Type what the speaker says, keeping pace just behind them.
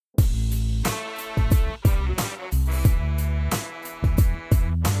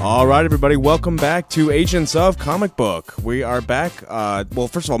All right, everybody, welcome back to Agents of Comic Book. We are back. Well,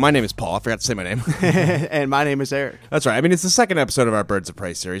 first of all, my name is Paul. I forgot to say my name. And my name is Eric. That's right. I mean, it's the second episode of our Birds of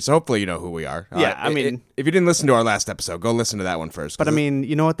Prey series, so hopefully you know who we are. Yeah, I mean... if you didn't listen to our last episode, go listen to that one first. But I mean,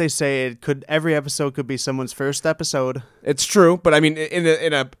 you know what they say? Every episode could be someone's first episode. It's true, but I mean,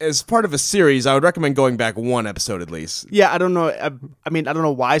 as part of a series, I would recommend going back one episode at least. Yeah, I don't know. I mean, I don't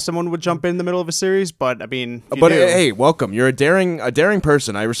know why someone would jump in the middle of a series, but I mean, hey, welcome. You're a daring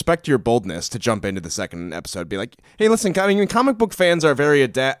person. I respect your boldness to jump into the second episode. Be like, hey, listen, I mean, comic book fans are very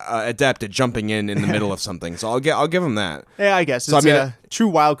adept at jumping in the middle of something, so I'll give them that. Yeah, I guess it's a true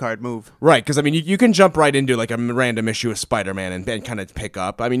wild card move. Right, because I mean, you can jump right into like a random issue of Spider-Man and kind of pick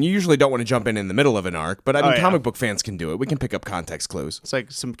up. I mean, you usually don't want to jump in the middle of an arc, but I mean, comic book fans can do it. We can pick up context clues. It's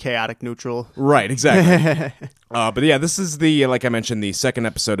like some chaotic neutral. Right, exactly. But yeah, this is like I mentioned, the second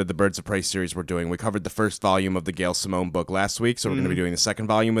episode of the Birds of Prey series we're doing. We covered the first volume of the Gail Simone book last week, so we're going to be doing the second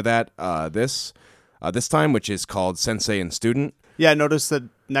volume of that this time, which is called Sensei and Student. Yeah, notice the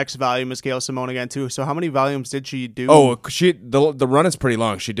next volume is Gail Simone again too. So how many volumes did she do? Oh, the run is pretty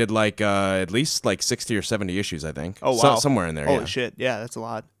long. She did like at least like 60 or 70 issues, I think. Oh wow, somewhere in there. Holy shit! Yeah, that's a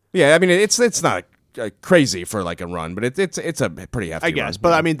lot. Yeah, I mean it's not crazy for like a run, but it's a pretty hefty. I guess, run,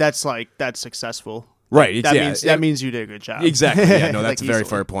 but I mean that's successful. Right. That means you did a good job. Exactly. Yeah, no, that's like a very easily.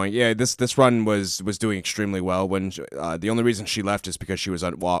 fair point. Yeah, this run was doing extremely well. When the only reason she left is because she was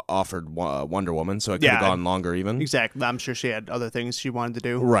offered Wonder Woman, so it could have gone longer even. Exactly. I'm sure she had other things she wanted to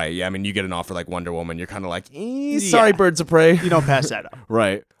do. Right. Yeah. I mean, you get an offer like Wonder Woman, you're kind of like, sorry, Birds of Prey. You don't pass that up.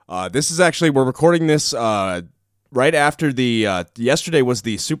 Right. This is actually, we're recording this right after the yesterday was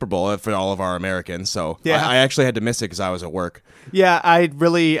the Super Bowl for all of our Americans, so yeah. I actually had to miss it because I was at work. Yeah,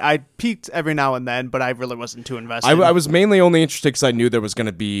 I peeked every now and then, but I really wasn't too invested. I was mainly only interested because I knew there was going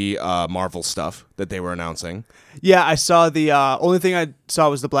to be Marvel stuff that they were announcing. Yeah, I saw the only thing I saw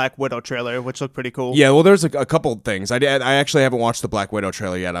was the Black Widow trailer, which looked pretty cool. Yeah, well, there's a couple things. I actually haven't watched the Black Widow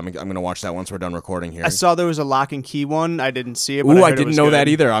trailer yet. I'm going to watch that once we're done recording here. I saw there was a Lock and Key one. I didn't see it. But I didn't know that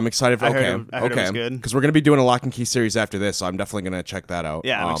either. I'm excited for. I heard it was good because we're going to be doing a Lock and Key series after this, so I'm definitely going to check that out.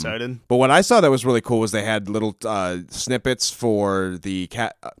 Yeah, I'm excited. But what I saw that was really cool was they had little snippets for the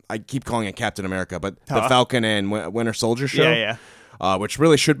I keep calling it Captain America, but the Falcon and Winter Soldier show. Yeah. Which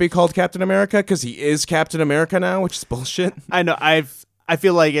really should be called Captain America because he is Captain America now, which is bullshit. I know. I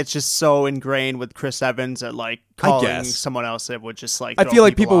feel like it's just so ingrained with Chris Evans that like calling someone else it would just like. I feel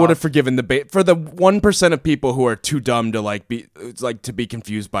like people would have forgiven the bait for the 1% of people who are too dumb to be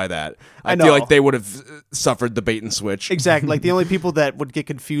confused by that. I feel like they would have suffered the bait and switch. Exactly. Like the only people that would get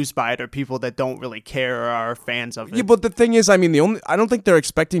confused by it are people that don't really care or are fans of it. Yeah, but the thing is, I mean, I don't think they're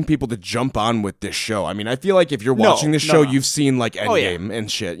expecting people to jump on with this show. I mean, I feel like if you're watching this show, you've seen like Endgame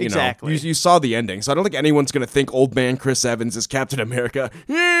and shit. You know, you saw the ending, so I don't think anyone's gonna think old man Chris Evans is Captain America.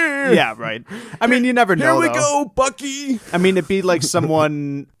 Yeah, right. I mean, you never know. Here we go, Bucky. I mean, it'd be like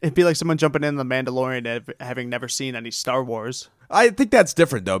someone jumping in The Mandalorian having never seen any Star Wars. I think that's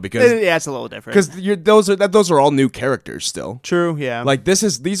different though because it's a little different because those are all new characters still. True. Yeah. Like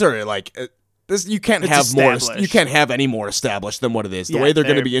these are like. You can't have any more established than what it is. The way they're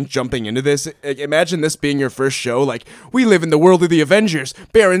going to be jumping into this. Imagine this being your first show. Like, we live in the world of the Avengers.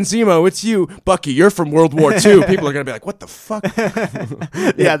 Baron Zemo, it's you. Bucky, you're from World War II. People are going to be like, what the fuck?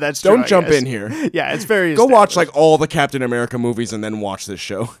 Yeah, that's true. Don't jump in here. Yeah, it's very Go watch like all the Captain America movies and then watch this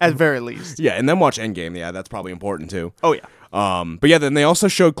show. At very least. Yeah, and then watch Endgame. Yeah, that's probably important too. Oh, yeah. But yeah, then they also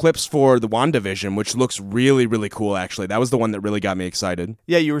showed clips for the WandaVision, which looks really, really cool, actually. That was the one that really got me excited.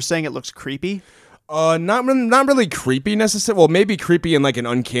 Yeah, you were saying it looks creepy? Not really creepy necessarily. Well, maybe creepy in like an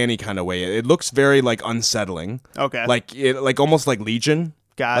uncanny kind of way. It looks very like unsettling. Okay. Like almost like Legion.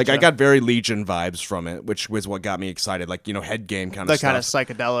 Gotcha. Like I got very Legion vibes from it, which was what got me excited. Like, you know, head game kind of stuff. Kind of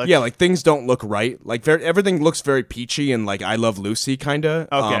psychedelic. Yeah, like things don't look right. Like everything looks very peachy and like I Love Lucy kind of.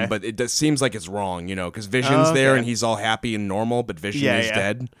 Okay. But it seems like it's wrong, you know, because Vision's there and he's all happy and normal, but Vision is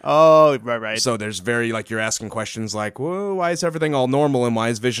dead. Oh, right. So there's very like you're asking questions like, whoa, why is everything all normal and why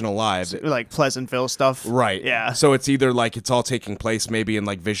is Vision alive? Like Pleasantville stuff. Right. Yeah. So it's either like it's all taking place maybe in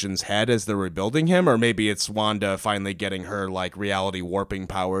like Vision's head as they're rebuilding him, or maybe it's Wanda finally getting her like reality warping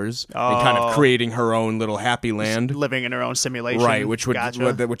powers. And kind of creating her own little happy land, living in her own simulation, right? Which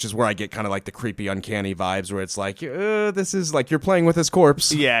is where I get kind of like the creepy, uncanny vibes, where it's like, this is like you're playing with his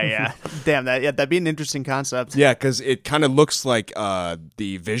corpse. Yeah. Damn, that'd be an interesting concept. Yeah, because it kind of looks like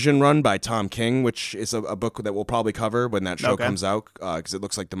the Vision run by Tom King, which is a book that we'll probably cover when that show comes out, because it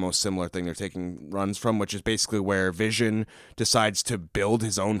looks like the most similar thing they're taking runs from, which is basically where Vision decides to build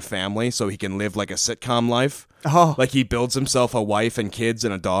his own family so he can live like a sitcom life. Oh. Like he builds himself a wife and kids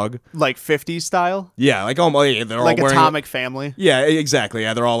and a dog. Like 50s style? Yeah, like almost they're all like wearing Atomic Family. Yeah, exactly.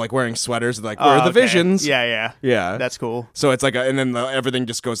 Yeah, they're all like wearing sweaters like we're the Visions. Yeah. Yeah. That's cool. So it's like and then everything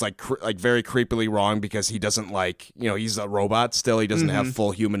just goes like very creepily wrong because he doesn't like, he's a robot still. He doesn't have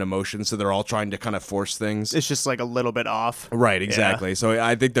full human emotions, so they're all trying to kind of force things. It's just like a little bit off. Right, exactly. Yeah. So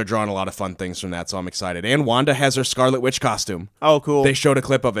I think they're drawing a lot of fun things from that, so I'm excited. And Wanda has her Scarlet Witch costume. Oh, cool. They showed a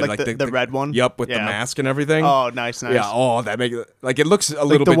clip of it. Like the red one? Yep, with the mask and everything. Oh, nice. Yeah, oh, that makes like it looks a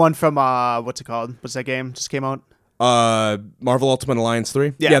little bit. The one from, what's it called? What's that game? Just came out? Marvel Ultimate Alliance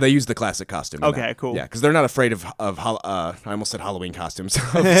 3. Yeah, they used the classic costume. Okay, cool. Yeah, because they're not afraid of I almost said Halloween costumes, of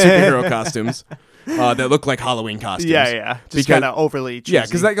superhero costumes. That look like Halloween costumes. Yeah. Just kind of overly cheesy. Yeah,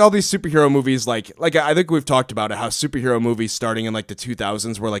 because like all these superhero movies, like I think we've talked about it, how superhero movies starting in like the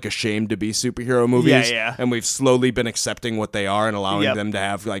 2000s were like ashamed to be superhero movies. Yeah. And we've slowly been accepting what they are and allowing them to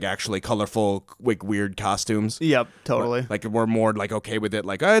have like actually colorful, like weird costumes. Yep, totally. Like we're more like okay with it.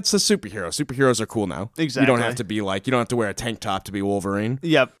 Like, it's a superhero. Superheroes are cool now. Exactly. You don't have to be like, you don't have to wear a tank top to be Wolverine.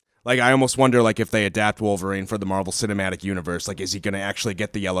 Yep. Like, I almost wonder, like, if they adapt Wolverine for the Marvel Cinematic Universe, like, is he going to actually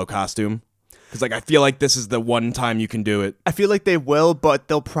get the yellow costume? Because, like, I feel like this is the one time you can do it. I feel like they will, but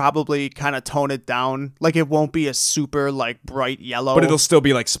they'll probably kind of tone it down. Like, it won't be a super, like, bright yellow. But it'll still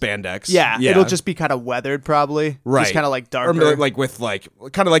be, like, spandex. Yeah. It'll just be kind of weathered, probably. Right. Just kind of, like, darker. Or, like, with, like,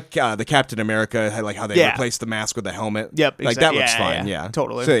 kind of like the Captain America, like, how they replaced the mask with the helmet. Yep, Like, that looks fine, yeah.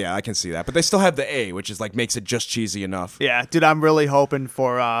 Totally. So, yeah, I can see that. But they still have the A, which is, like, makes it just cheesy enough. Yeah. Dude, I'm really hoping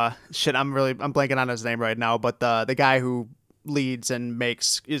for, I'm blanking on his name right now, but the guy who leads and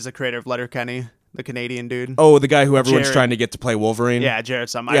is the creator of Letterkenny. The Canadian dude. Oh, the guy who everyone's trying to get to play Wolverine? Yeah, Jared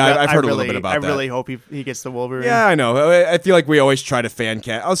something. Yeah, I've heard a little bit about that. I really hope he gets the Wolverine. Yeah, I know. I feel like we always try to fan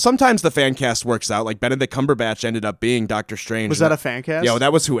cast. Sometimes the fan cast works out. Like Benedict Cumberbatch ended up being Doctor Strange. Was that a fan cast? Yeah, well,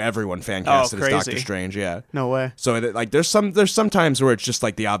 that was who everyone fan casted as Doctor Strange, yeah. No way. So, like, there's some times where it's just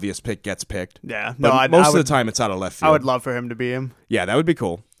like the obvious pick gets picked. Yeah. But most of the time it's out of left field. I would love for him to be him. Yeah, that would be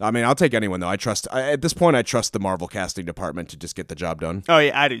cool. I mean, I'll take anyone, though. At this point, I trust the Marvel casting department to just get the job done. Oh,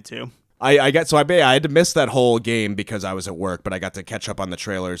 yeah, I do, too. I had to miss that whole game because I was at work, but I got to catch up on the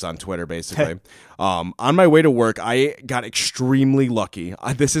trailers on Twitter, basically. On my way to work, I got extremely lucky.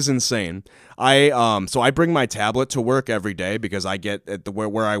 This is insane. So I bring my tablet to work every day because I get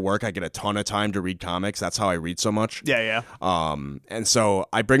where I work, I get a ton of time to read comics. That's how I read so much. Yeah. And so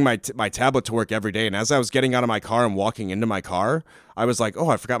I bring my tablet to work every day. And as I was getting out of my car and walking into my car, I was like, oh,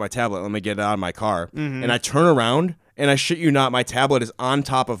 I forgot my tablet. Let me get it out of my car. Mm-hmm. And I turn around. And I shit you not, my tablet is on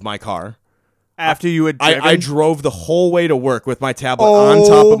top of my car. After you had driven? I drove the whole way to work with my tablet on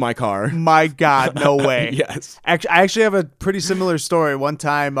top of my car. My God, no way. Yes. I actually have a pretty similar story. One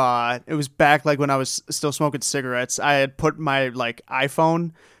time, it was back like when I was still smoking cigarettes. I had put my like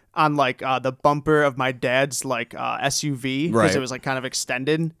iPhone on like the bumper of my dad's like SUV because it was like kind of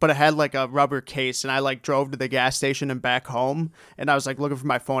extended, but it had like a rubber case, and I like drove to the gas station and back home, and I was like looking for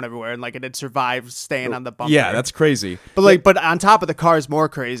my phone everywhere, and like it had survived staying on the bumper. Yeah, that's crazy. But but on top of the car is more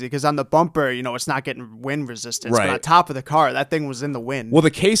crazy because on the bumper, it's not getting wind resistance. Right. But on top of the car, that thing was in the wind. Well,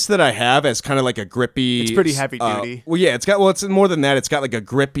 the case that I have is kind of like a grippy. It's pretty heavy duty. It's more than that. It's got like a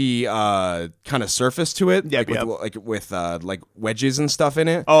grippy kind of surface to it, with wedges and stuff in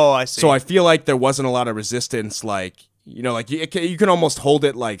it. Oh, I see. So I feel like there wasn't a lot of resistance, like, like you can almost hold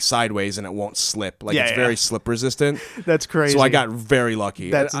it like sideways and it won't slip. Like it's very slip resistant. That's crazy. So I got very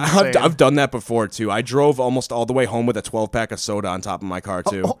lucky. That's insane. I've done that before too. I drove almost all the way home with a 12-pack of soda on top of my car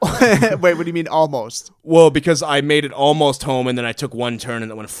too. Wait, what do you mean almost? Well, because I made it almost home and then I took one turn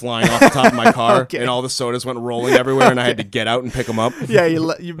and it went flying off the top of my car and all the sodas went rolling everywhere and I had to get out and pick them up. Yeah,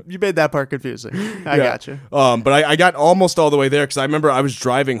 you made that part confusing. I got you. But I got almost all the way there because I remember I was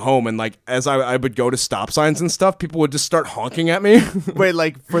driving home and like as I would go to stop signs and stuff, people would just start honking at me. Wait,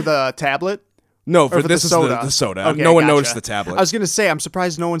 like for the tablet? No, for this is the soda. Okay, no one noticed the tablet. I was going to say, I'm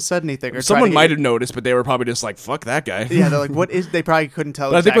surprised no one said anything. Or someone might have noticed, but they were probably just like, fuck that guy. Yeah, they're like, what is... They probably couldn't tell.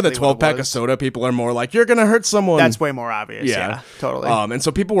 But I think with a 12-pack of soda, people are more like, you're going to hurt someone. That's way more obvious. Yeah, totally. And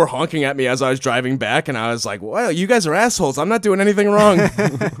so people were honking at me as I was driving back, and I was like, well, you guys are assholes. I'm not doing anything wrong.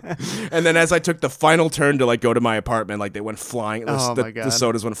 And then as I took the final turn to like go to my apartment, like they went flying. Oh my God. The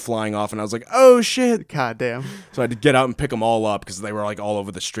sodas went flying off, and I was like, oh shit. God damn. So I had to get out and pick them all up because they were like all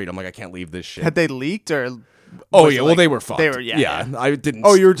over the street. I'm like, I can't leave this shit. Had they leaked or... Oh yeah, well they were fucked. They were, yeah. I didn't.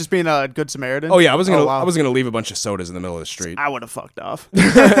 Oh, you were just being a good Samaritan. Oh yeah, I was gonna leave a bunch of sodas in the middle of the street. I would have fucked off.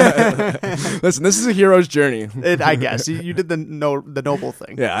 Listen, this is a hero's journey. I guess you did the noble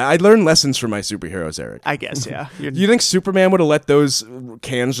thing. Yeah, I learned lessons from my superheroes, Eric. I guess, yeah. You think Superman would have let those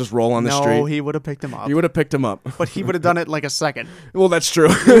cans just roll on the street? No, he would have picked them up. He would have picked them up. But he would have done it in like a second. Well, that's true.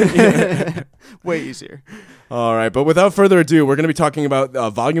 Way easier. All right, but without further ado, we're going to be talking about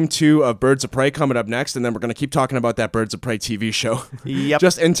Volume 2 of Birds of Prey coming up next, and then we're going to keep talking about that Birds of Prey TV show. Yep.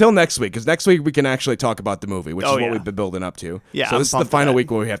 Just until next week, because next week we can actually talk about the movie, which is what we've been building up to. Yeah, so this is the final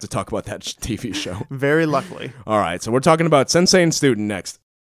week where we have to talk about that TV show. Very luckily. All right, so we're talking about Sensei and Student next.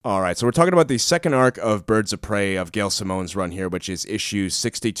 All right, so we're talking about the second arc of Birds of Prey of Gail Simone's run here, which is issues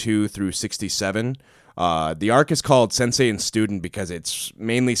 62 through 67. The arc is called Sensei and Student because it's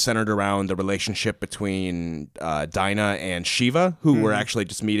mainly centered around the relationship between Dinah and Shiva, who we're actually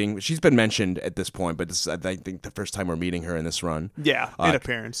just meeting. She's been mentioned at this point, but this is, I think, the first time we're meeting her in this run. Yeah, in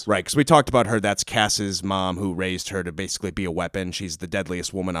appearance. Right, because we talked about her. That's Cass's mom, who raised her to basically be a weapon. She's the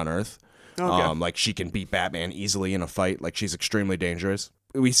deadliest woman on Earth. Okay. Like, she can beat Batman easily in a fight. Like, she's extremely dangerous.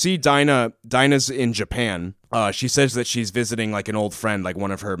 We see Dinah's in Japan. She says that she's visiting like an old friend, like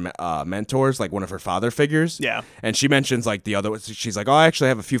one of her mentors, like one of her father figures. Yeah. And she mentions like the other. She's like, oh, I actually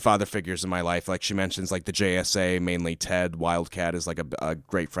have a few father figures in my life. Like she mentions like the JSA, mainly Ted. Wildcat is like a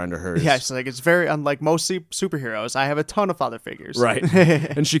great friend of hers. Yeah, she's like, it's very unlike most superheroes. I have a ton of father figures. Right.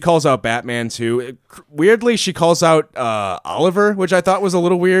 And she calls out Batman too. Weirdly, she calls out Oliver, which I thought was a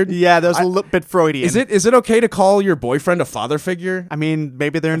little weird. Yeah, that was a little bit Freudian. Is it okay to call your boyfriend a father figure? I mean,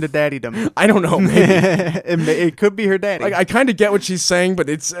 maybe they're into daddydom. I don't know. Maybe. It could be her daddy. Like, I kind of get what she's saying, but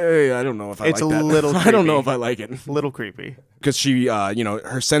it's I don't know if I like that. It's a little creepy. I don't know if I like it. A little creepy. Because she,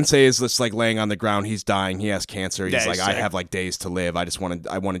 her sensei is just like laying on the ground. He's dying. He has cancer. He's like, I have like days to live. I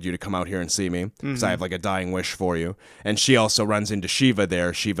wanted you to come out here and see me because I have like a dying wish for you. And she also runs into Shiva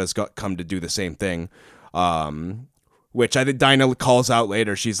there. Shiva's come to do the same thing. Which I think Dinah calls out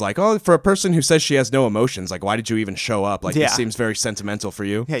later. She's like, oh, for a person who says she has no emotions, like, why did you even show up? Like, this seems very sentimental for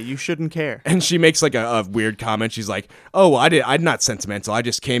you. Yeah, you shouldn't care. And she makes like a weird comment. She's like, oh, I'm not sentimental. I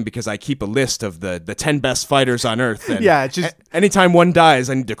just came because I keep a list of the 10 best fighters on Earth. And just anytime one dies,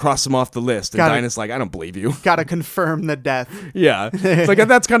 I need to cross them off the list. And Dinah's like, I don't believe you. Gotta confirm the death. Yeah. It's like,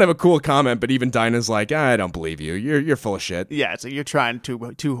 that's kind of a cool comment, but even Dinah's like, I don't believe you. You're full of shit. Yeah, it's like you're trying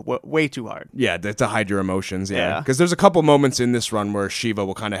way too hard. Yeah, to hide your emotions. Yeah. Because there's a couple moments in this run where Shiva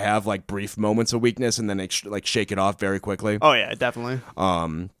will kind of have like brief moments of weakness and then like shake it off very quickly. Oh yeah, definitely.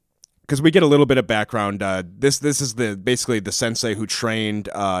 Because we get a little bit of background. This is basically the sensei who trained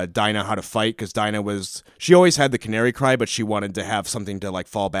Dinah how to fight. Because Dinah she always had the canary cry, but she wanted to have something to like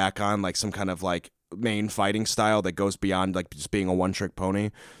fall back on, like some kind of like main fighting style that goes beyond like just being a one-trick pony.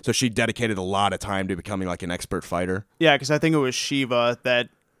 So she dedicated a lot of time to becoming like an expert fighter. Yeah, because I think it was Shiva that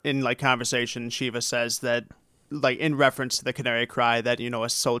in like conversation, Shiva says that, like in reference to the canary cry, that a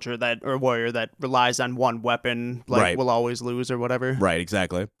soldier or warrior that relies on one weapon will always lose or whatever. Right,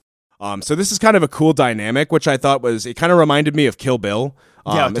 exactly. So this is kind of a cool dynamic, which I thought it kind of reminded me of Kill Bill.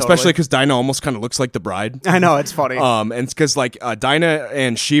 Totally. Especially because Dinah almost kind of looks like the bride. I know, it's funny. And it's because like Dinah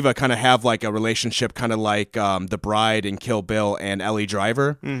and Shiva kind of have like a relationship, kind of like the bride in Kill Bill and Ellie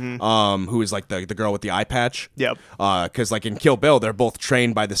Driver, who is like the girl with the eye patch. Yep. Because like in Kill Bill, they're both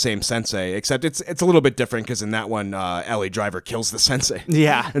trained by the same sensei, except it's a little bit different because in that one, Ellie Driver kills the sensei.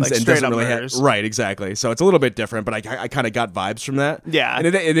 Yeah, and straight up murders. Right, exactly. So it's a little bit different, but I kind of got vibes from that. Yeah. And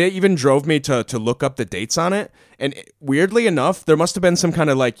it even drove me to look up the dates on it. And weirdly enough, there must have been some kind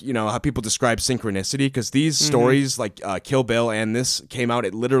of like, how people describe synchronicity, because these stories like Kill Bill and this came out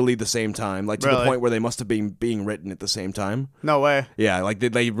at literally the same time, like to the point where they must have been being written at the same time. No way. Yeah, like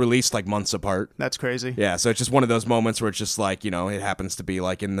they released like months apart. That's crazy. Yeah, so it's just one of those moments where it's just like, it happens to be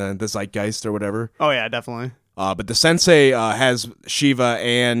like in the zeitgeist or whatever. Oh yeah, definitely. But the sensei has Shiva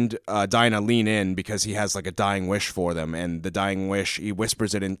and Dinah lean in because he has like a dying wish for them, and the dying wish, he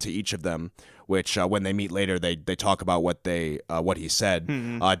whispers it into each of them, which when they meet later, they talk about what he said.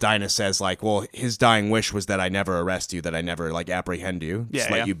 Dinah says like, well, his dying wish was that I never arrest you, that I never like apprehend you, just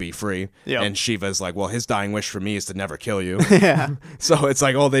let you be free. Yep. And Shiva's like, well, his dying wish for me is to never kill you. Yeah. So it's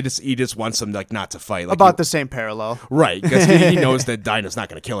like, oh, he just wants them like not to fight. Like, about the same parallel. Right, because he knows that Dinah's not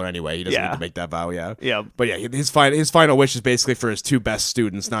going to kill her anyway. He doesn't need to make that vow. Yeah. Yeah. But yeah, his final wish is basically for his two best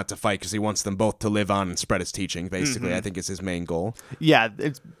students not to fight because he wants them both to live on and spread his teaching. Basically, I think is his main goal. Yeah,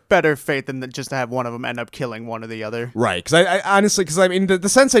 it's better fate than just to have one of them end up killing one or the other. Right, because I honestly, because I mean, the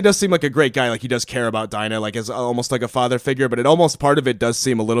sensei does seem like a great guy. Like, he does care about Dinah, like, as almost like a father figure, but part of it does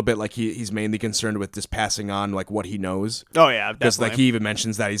seem a little bit like he's mainly concerned with just passing on, like, what he knows. Oh, yeah, definitely. Because, like, he even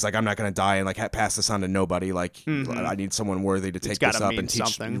mentions that he's like, I'm not going to die and, like, pass this on to nobody. Like, I need someone worthy to take this up and teach.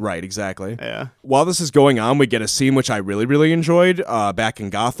 Something. Right, exactly. Yeah. While this is going on, we get a scene which I really, really enjoyed back in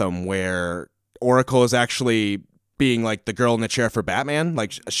Gotham, where Oracle is actually being like the girl in the chair for Batman.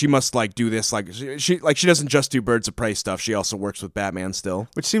 Like, she must like do this, like she doesn't just do Birds of Prey stuff, she also works with Batman still,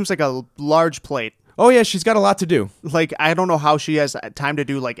 which seems like a large plate. Oh yeah, she's got a lot to do. Like, I don't know how she has time to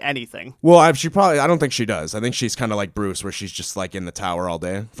do like anything. Well, I don't think she does. I think she's kind of like Bruce, where she's just like in the tower all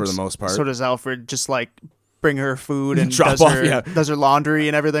day for the most part. So does Alfred, just like bring her food and does her laundry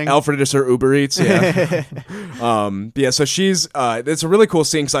and everything. Alfred does her Uber Eats, yeah. So she's it's a really cool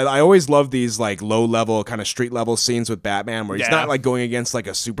scene, because I always love these like low level kind of street level scenes with Batman, where he's not like going against like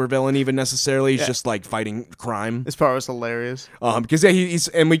a supervillain even necessarily. He's just like fighting crime. This part was hilarious. Because he's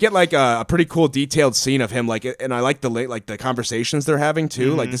and we get like a pretty cool detailed scene of him, like, and I like the conversations they're having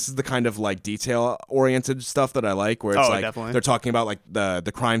too. Like, this is the kind of like detail oriented stuff that I like, where it's like definitely. They're talking about like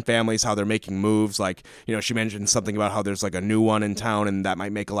the crime families, how they're making moves, like, you know, she mentioned something about how there's like a new one in town and that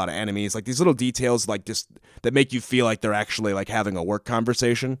might make a lot of enemies. Like, these little details, like, just that make you feel like they're actually like having a work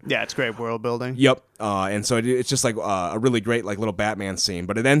conversation. Yeah, it's great world building. Yep. And so it's just like a really great like little Batman scene,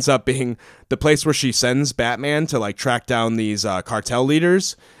 but it ends up being the place where she sends Batman to like track down these cartel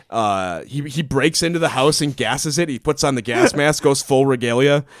leaders. He breaks into the house and gasses it. He puts on the gas mask, goes full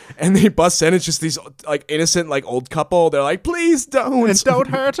regalia, and he busts in. It's just these like innocent like old couple. They're like, please don't, and don't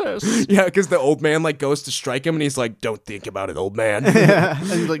hurt us. Yeah, because the old man like goes to strike him, and he's like, don't think about it, old man. Yeah, and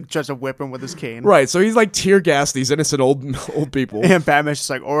he like tries to whip him with his cane. Right, so he's like tear gassed these innocent old people. And Batman's just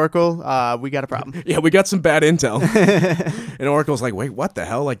like, Oracle, we got a problem. Yeah, we got some bad intel. And Oracle's like, wait, what the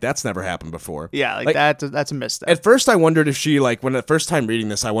hell? Like, that's never happened before. Yeah, like that's a misstep. At first, I wondered if she like when the first time reading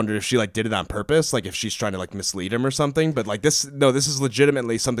this, I wondered if she like did it on purpose, like if she's trying to like mislead him or something. But like this is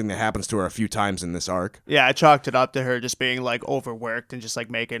legitimately something that happens to her a few times in this arc. Yeah, I chalked it up to her just being like overworked and just like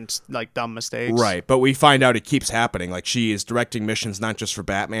making like dumb mistakes. Right, but we find out it keeps happening. Like, she is directing missions not just for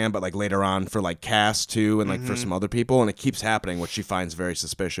Batman, but like later on for like Cass too, and like for some other people, and it keeps happening, which she finds very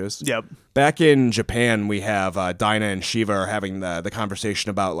suspicious. Yep. Back in Japan, we have Dinah and Shiva are having the conversation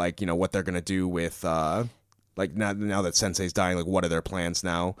about like, you know, what they're gonna do with like now that Sensei's dying, like what are their plans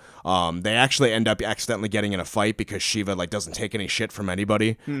now? They actually end up accidentally getting in a fight because Shiva like doesn't take any shit from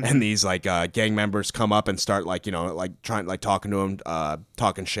anybody, and these like gang members come up and start like, you know, like trying like talking to him,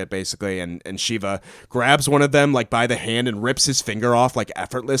 talking shit basically, and Shiva grabs one of them like by the hand and rips his finger off like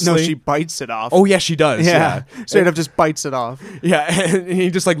effortlessly. No, she bites it off. Oh yeah, she does. Yeah, straight up just bites it off. Yeah, and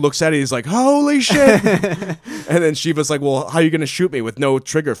he just like looks at it. He's like, holy shit! And then Shiva's like, well, how are you gonna shoot me with no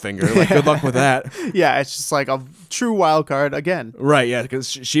trigger finger? Like, good luck with that. Yeah, it's just like a true wild card again. Right, yeah, because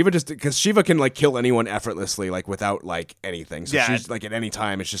Shiva can like kill anyone effortlessly, like without like anything. So she's like at any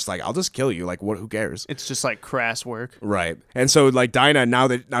time, it's just like, I'll just kill you. Like, what? Who cares? It's just like crass work. Right. And so like Dinah,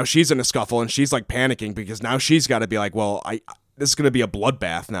 now she's in a scuffle and she's like panicking because now she's got to be like, well, this is going to be a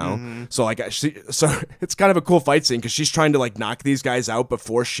bloodbath now. So like so it's kind of a cool fight scene because she's trying to like knock these guys out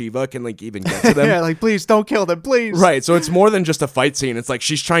before Shiva can like even get to them. Yeah, like, please don't kill them, please. Right. So it's more than just a fight scene. It's like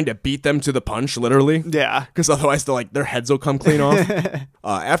she's trying to beat them to the punch, literally. Yeah. Because otherwise their heads will come clean off.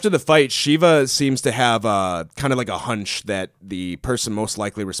 After the fight, Shiva seems to have kind of like a hunch that the person most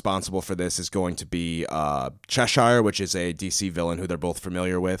likely responsible for this is going to be Cheshire, which is a DC villain who they're both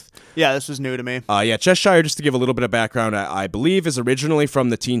familiar with. Yeah, this was new to me. Yeah, Cheshire, just to give a little bit of background, I believe is originally from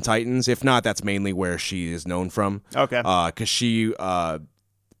the Teen Titans. If not, that's mainly where she is known from. Okay. Because she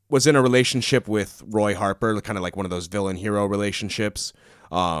was in a relationship with Roy Harper, kind of like one of those villain-hero relationships,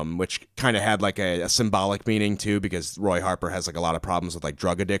 which kind of had like a symbolic meaning too, because Roy Harper has like a lot of problems with like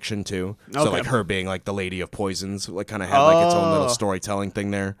drug addiction too. Okay. So like her being like the Lady of Poisons, like kind of had like its own little storytelling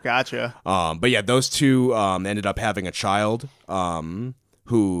thing there. Gotcha. But yeah, those two ended up having a child.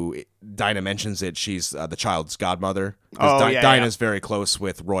 Who Dinah mentions it, she's the child's godmother. Dinah's very close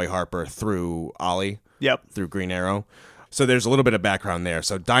with Roy Harper through Ollie. Yep. Through Green Arrow. So there's a little bit of background there.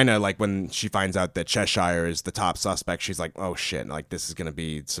 So Dinah, like when she finds out that Cheshire is the top suspect, she's like, oh shit, like this is going to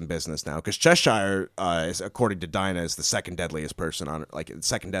be some business now. Because Cheshire, is, according to Dinah, is the second deadliest person on, like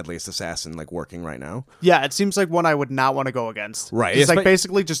second deadliest assassin like working right now. Yeah, it seems like one I would not want to go against. Right. It's like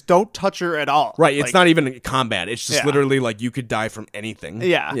basically just don't touch her at all. Right. It's not even combat. It's just literally like you could die from anything.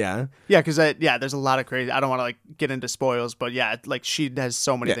 Yeah. Yeah. Yeah, because there's a lot of crazy. I don't want to like get into spoils, but yeah, like she has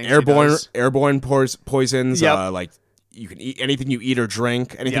so many things. Airborne poisons. Yep. Like you can eat anything you eat or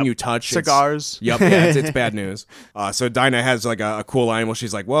drink, anything you touch. Cigars. Yeah, it's bad news. So Dinah has like a cool line where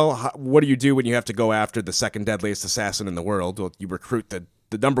she's like, well, what do you do when you have to go after the second deadliest assassin in the world? Well, you recruit the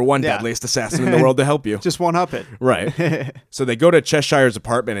number one deadliest assassin in the world to help you. Just one up it. Right. So they go to Cheshire's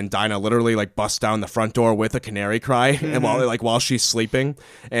apartment, and Dinah literally like busts down the front door with a canary cry, and while she's sleeping,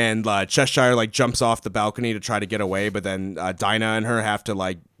 and Cheshire like jumps off the balcony to try to get away, but then Dinah and her have to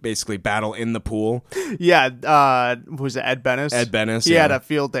like basically battle in the pool. Yeah, was it Ed Benes? Ed Benes. He had a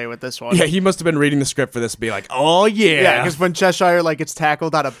field day with this one. Yeah, he must have been reading the script for this, and be like, "Oh yeah." Yeah, because when Cheshire like gets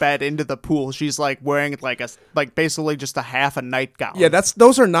tackled out of bed into the pool, she's like wearing like basically just a half a nightgown. Yeah,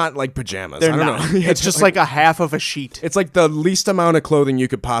 those are not like pajamas. They're I don't not. know. It's just like a half of a sheet. It's like the least amount of clothing you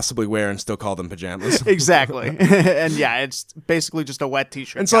could possibly wear and still call them pajamas. Exactly. And yeah, it's basically just a wet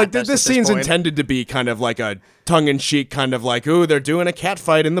t-shirt. And so like this scene's intended to be kind of like a tongue-in-cheek kind of like, ooh, they're doing a cat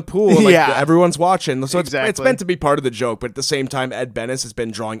fight in the pool. Like, everyone's watching. So it's meant to be part of the joke, but at the same time, Ed Benes has been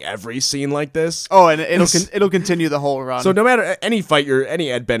drawing every scene like this. Oh, and it'll continue the whole run. So no matter any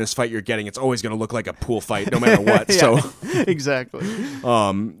Ed Benes fight you're getting, it's always going to look like a pool fight, no matter what. So exactly.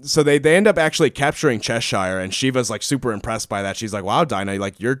 So they end up actually capturing Cheshire, and Shiva's like super impressed by that. She's like, wow, Dinah,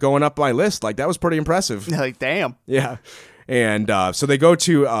 like you're going up my list. Like that was pretty impressive. Like, damn. Yeah. And so they go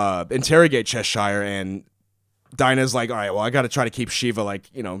to interrogate Cheshire, and Dinah's like, all right, well, I got to try to keep Shiva, like,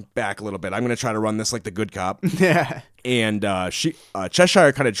 back a little bit. I'm going to try to run this like the good cop. Yeah. And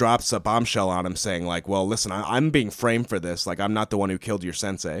Cheshire kind of drops a bombshell on him saying, like, well, listen, I'm being framed for this. Like, I'm not the one who killed your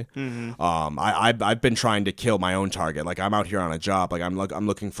sensei. Mm-hmm. I've been trying to kill my own target. Like, I'm out here on a job. Like, I'm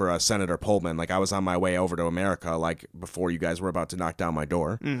looking for Senator Pullman. Like, I was on my way over to America, like, before you guys were about to knock down my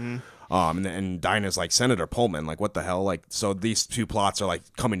door. Mm-hmm. And Dinah's like, Senator Pullman, like, what the hell? Like, so these two plots are, like,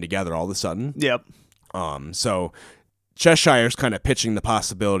 coming together all of a sudden. Yep. So Cheshire's kind of pitching the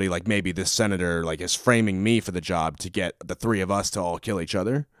possibility, like, maybe this senator, like, is framing me for the job to get the three of us to all kill each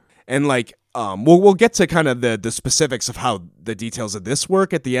other. And, like, we'll get to kind of the specifics of how the details of this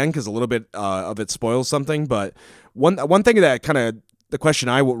work at the end, because a little bit of it spoils something. But one thing that kind of, the question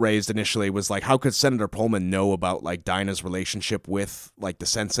I raised initially was, like, how could Senator Pullman know about, like, Dinah's relationship with, like, the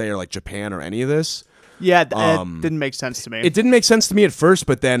sensei or, like, Japan or any of this? Yeah, it didn't make sense to me. It didn't make sense to me at first,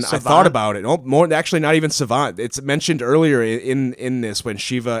 but then Savant? I thought about it. Oh, more actually, not even Savant. It's mentioned earlier in this when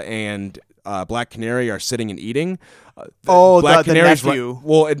Shiva and Black Canary are sitting and eating. Black Canary's nephew.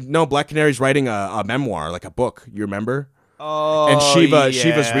 Black Canary's writing a memoir, like a book. You remember? Oh, and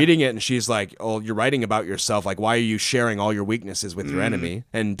Shiva's reading it, and she's like, "Oh, you're writing about yourself. Like, why are you sharing all your weaknesses with your enemy?"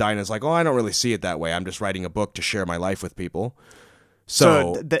 And Dinah's like, "Oh, I don't really see it that way. I'm just writing a book to share my life with people."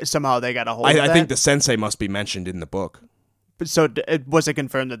 So somehow they got a hold of that? I think the sensei must be mentioned in the book. So was it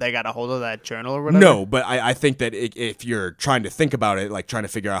confirmed that they got a hold of that journal or whatever? No, but I think that if you're trying to think about it, like trying to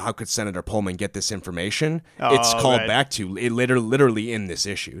figure out how could Senator Pullman get this information, it's called back to it literally in this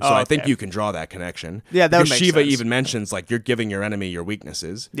issue. So I think you can draw that connection. Yeah, that makes Shiva sense. even mentions like you're giving your enemy your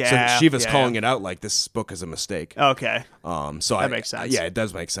weaknesses. Yeah, so Shiva's calling it out like this book is a mistake. Okay. So that makes sense. Yeah, it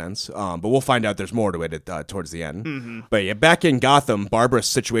does make sense. But we'll find out there's more to it towards the end. Mm-hmm. But yeah, back in Gotham, Barbara's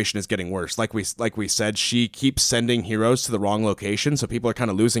situation is getting worse. Like we said, she keeps sending heroes to the wrong location, so people are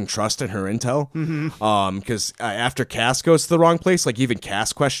kind of losing trust in her intel. Because after Cass goes to the wrong place, like even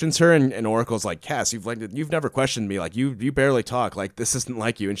Cass questions her, and Oracle's like, Cass, you've never questioned me. Like you barely talk. Like this isn't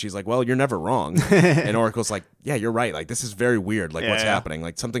like you. And she's like, well, you're never wrong. And Oracle's like, yeah, you're right. Like this is very weird. Like what's happening?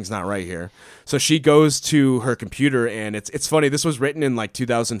 Like something's not right here. So she goes to her computer, and it's funny. This was written in like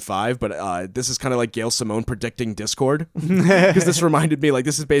 2005, but this is kind of like Gail Simone predicting Discord, because this reminded me like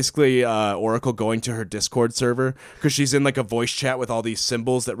this is basically Oracle going to her Discord server because she's in like a voice chat with all these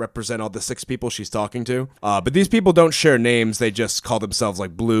symbols that represent all the 6 people she's talking to. But these people don't share names. They just call themselves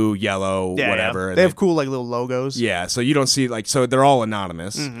like blue, yellow, whatever. Yeah. They have cool like little logos. Yeah, so you don't see like, so they're all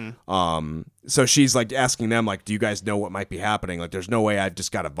anonymous. So she's like asking them like, do you guys know what might be happening? Like there's no way I've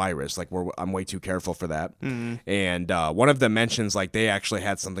just got a virus. Like I'm way too careful for that. And one of them mentions like they actually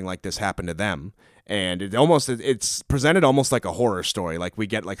had something like this happen to them. And it's presented almost like a horror story. Like we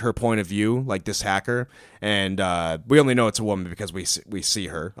get like her point of view, like this hacker, and we only know it's a woman because we see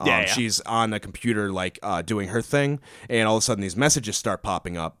her. She's on a computer like doing her thing, and all of a sudden these messages start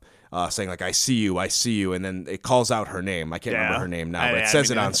popping up. Saying like I see you, and then it calls out her name. I can't remember her name now, but it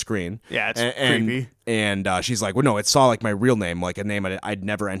says it on screen. Yeah, it's creepy. And she's like, well, no, it saw like my real name, like a name I'd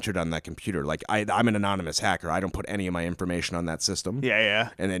never entered on that computer. Like I'm an anonymous hacker. I don't put any of my information on that system. Yeah.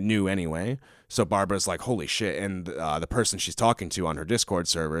 And it knew anyway. So Barbara's like, holy shit. And the person she's talking to on her Discord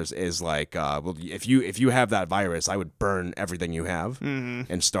servers is like, well, if you have that virus, I would burn everything you have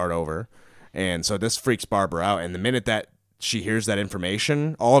and start over. And so this freaks Barbara out. And the minute that she hears that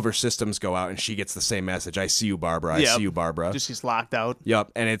information, all of her systems go out and she gets the same message. I see you, Barbara. I see you, Barbara. Just she's locked out.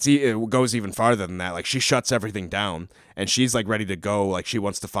 Yep. And it goes even farther than that. Like, she shuts everything down and she's like ready to go. Like, she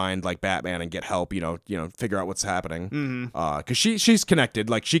wants to find like Batman and get help, figure out what's happening. Cause she's connected.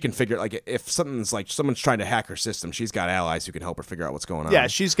 Like, she can figure, like, if someone's trying to hack her system, she's got allies who can help her figure out what's going on. Yeah.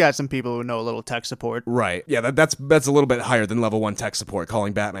 She's got some people who know a little tech support. Right. Yeah. That's a little bit higher than level 1 tech support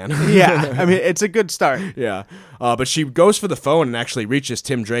calling Batman. Yeah. I mean, it's a good start. Yeah. But she goes for the phone and actually reaches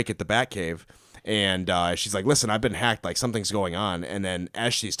Tim Drake at the Batcave. And she's like, listen, I've been hacked. Like, something's going on. And then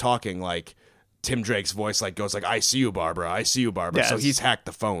as she's talking, like, Tim Drake's voice like goes like, I see you, Barbara. I see you, Barbara. Yes. So he's hacked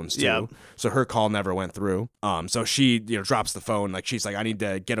the phones too. Yep. So her call never went through. So she drops the phone. Like, she's like, I need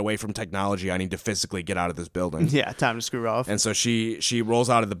to get away from technology. I need to physically get out of this building. Yeah, time to screw off. And so she rolls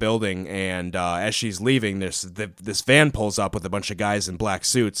out of the building, and as she's leaving, this van pulls up with a bunch of guys in black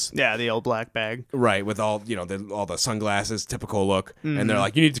suits. Yeah, the old black bag. Right, with all all the sunglasses, typical look. And they're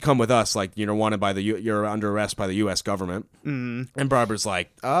like, you need to come with us. Like, you're wanted by you're under arrest by the U.S. government. And Barbara's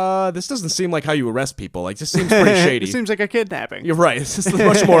like, this doesn't seem like how you arrest people. Like, this seems pretty shady. It seems like a kidnapping. You're right. This is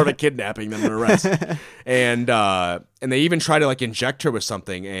much more of a kidnapping than an arrest. And they even try to like inject her with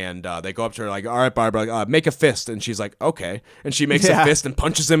something, and they go up to her like, all right, Barbara, make a fist. And she's like, okay. And she makes a fist and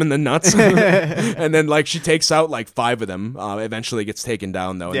punches him in the nuts. And then like she takes out like 5 of them. Eventually gets taken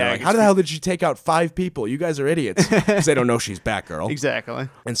down though. And they're like, how the hell did she take out 5 people? You guys are idiots. Because they don't know she's Batgirl. Exactly.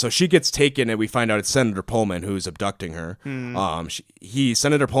 And so she gets taken, and we find out it's Senator Pullman who's abducting her.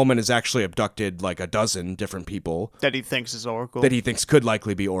 Senator Pullman has actually abducted like a dozen different people that he thinks is Oracle. That he thinks could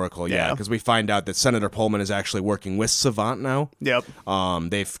likely be Oracle. Yeah, because we find out that Senator Pullman is actually working with Savant now. Yep.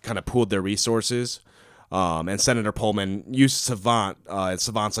 They've kind of pooled their resources. And Senator Pullman used Savant,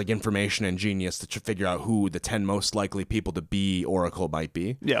 Savant's like information and genius to figure out who the 10 most likely people to be Oracle might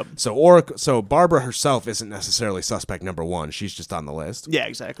be. Yep. So Barbara herself isn't necessarily suspect number 1. She's just on the list. Yeah,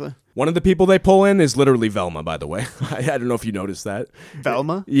 exactly. One of the people they pull in is literally Velma, by the way. I don't know if you noticed that.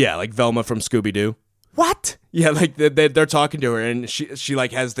 Velma? Yeah, like Velma from Scooby-Doo. What? Yeah, like they're talking to her, and she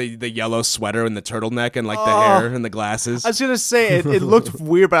like has the yellow sweater and the turtleneck and like the hair and the glasses. I was gonna say it looked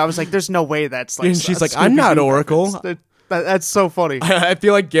weird, but I was like, "There's no way that's like." And she's like, "I'm not Oracle." That's so funny. I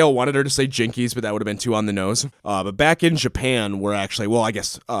feel like Gail wanted her to say Jinkies, but that would have been too on the nose. But back in Japan, we're actually,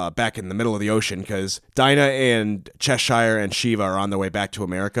 back in the middle of the ocean, because Dinah and Cheshire and Shiva are on their way back to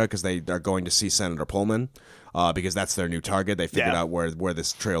America because they are going to see Senator Pullman. Because that's their new target. They figured out where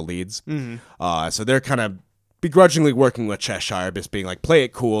this trail leads. So they're kind of begrudgingly working with Cheshire, just being like, play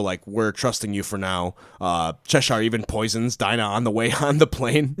it cool, like, we're trusting you for now. Cheshire even poisons Dinah on the way on the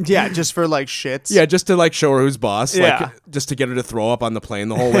plane. Yeah, just for, like, shits. Yeah, just to, like, show her who's boss. Yeah. Like, just to get her to throw up on the plane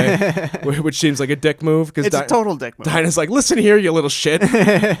the whole way, which seems like a dick move. It's a total dick move. Dinah's like, listen here, you little shit.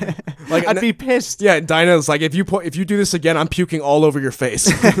 Like, I'd be pissed. Yeah, Dinah's like, if you do this again, I'm puking all over your face.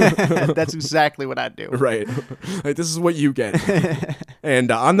 That's exactly what I'd do. Right. Like, this is what you get. And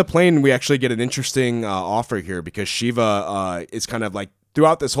on the plane, we actually get an interesting offer here, because Shiva is kind of like,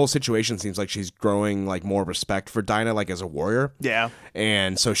 throughout this whole situation, seems like she's growing like more respect for Dinah, like as a warrior. Yeah.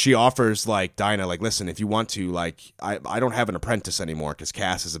 And so she offers like Dinah, like, listen, if you want to, like, I don't have an apprentice anymore because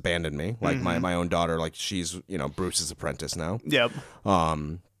Cass has abandoned me. Like my own daughter, like she's, Bruce's apprentice now. Yep.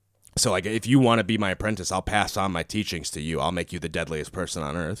 So like, if you want to be my apprentice, I'll pass on my teachings to you. I'll make you the deadliest person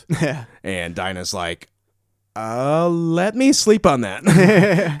on earth. Yeah. And Dinah's like, let me sleep on that.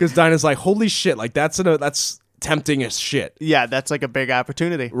 Because Dinah's like, holy shit, like that's tempting as shit. Yeah, that's like a big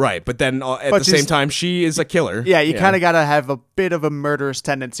opportunity. Right, but then at the same time, she is a killer. Yeah, you kind of got to have a bit of a murderous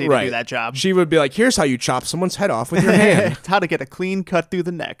tendency to do that job. She would be like, here's how you chop someone's head off with your hand. How to get a clean cut through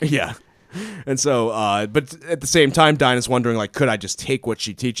the neck. Yeah. And so, but at the same time, Dinah's wondering, like, could I just take what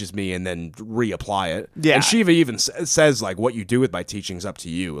she teaches me and then reapply it? Yeah. And Shiva even says, like, what you do with my teaching's up to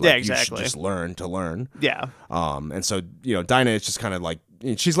you. Like, yeah, exactly. You should just learn to learn. Yeah. And so, Dinah is just kind of like,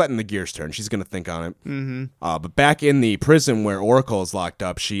 she's letting the gears turn. She's going to think on it. Mm-hmm. But back in the prison where Oracle is locked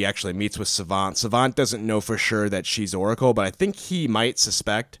up, she actually meets with Savant. Savant doesn't know for sure that she's Oracle, but I think he might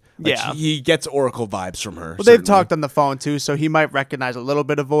suspect. Like, yeah. He gets Oracle vibes from her. Well, they've talked on the phone, too, so he might recognize a little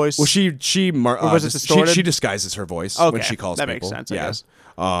bit of voice. Well, she disguises her voice when she calls people. That makes sense, I guess.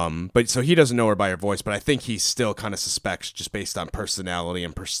 But so he doesn't know her by her voice, but I think he still kind of suspects just based on personality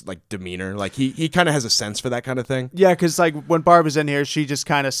and like demeanor. Like he kind of has a sense for that kind of thing. Yeah, because like when Barbara's in here, she just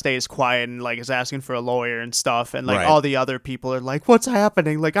kind of stays quiet and like is asking for a lawyer and stuff, and like all the other people are like, "What's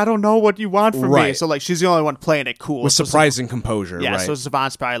happening? Like I don't know what you want from me." So like she's the only one playing it cool with surprising composure. Yeah, right. so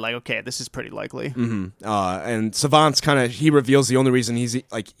Savant's probably like, okay, this is pretty likely. Mm-hmm. And Savant's he reveals the only reason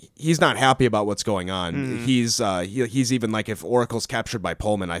he's not happy about what's going on. He's even like, if Oracle's captured by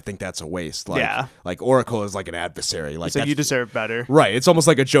Pullman, I think that's a waste. Like Oracle is like an adversary. Like, you deserve better. Right. It's almost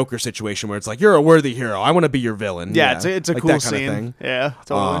like a Joker situation where it's like, you're a worthy hero. I want to be your villain. Yeah, it's a like cool that scene. Kind of thing. Yeah,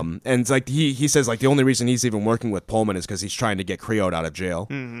 totally. And it's like he says like the only reason he's even working with Pullman is because he's trying to get Creote out of jail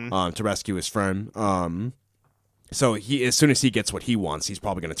to rescue his friend. So as soon as he gets what he wants, he's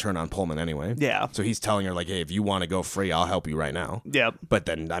probably going to turn on Pullman anyway. Yeah. So he's telling her like, hey, if you want to go free, I'll help you right now. Yep. But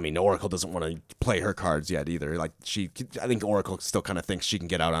then, I mean, Oracle doesn't want to play her cards yet either. Like I think Oracle still kind of thinks she can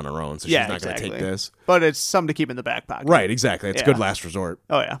get out on her own, so she's not going to take this. But it's something to keep in the back pocket. Right, exactly. It's good last resort.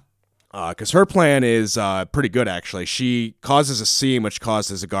 Oh, yeah. Because her plan is pretty good, actually. She causes a scene which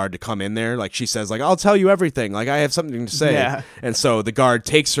causes a guard to come in there. Like, she says, like, I'll tell you everything. Like, I have something to say. Yeah. And so the guard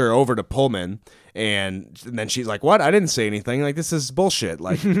takes her over to Pullman, and then she's like, what? I didn't say anything. Like, this is bullshit.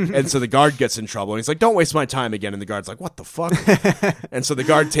 Like, and so the guard gets in trouble, and he's like, don't waste my time again. And the guard's like, what the fuck? And so the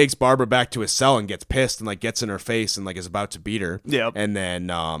guard takes Barbara back to his cell and gets pissed and, like, gets in her face and, like, is about to beat her. Yep. And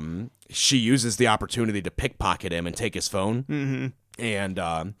then she uses the opportunity to pickpocket him and take his phone. Mm-hmm.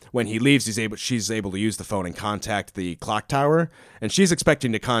 And when he leaves, she's able to use the phone and contact the clock tower. And she's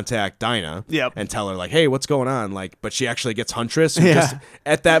expecting to contact Dinah and tell her, like, hey, what's going on? Like, but she actually gets Huntress, who just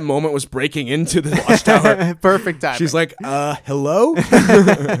at that moment was breaking into the watchtower. Perfect timing. She's like, hello?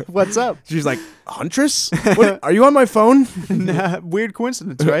 What's up? She's like, Huntress? What, are you on my phone? Weird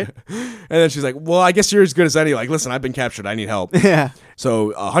coincidence, right? And then she's like, well, I guess you're as good as any. Like, listen, I've been captured. I need help. Yeah.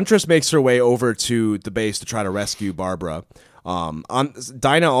 So Huntress makes her way over to the base to try to rescue Barbara.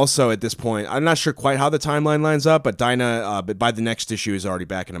 Dinah also at this point, I'm not sure quite how the timeline lines up, but Dinah, by the next issue, is already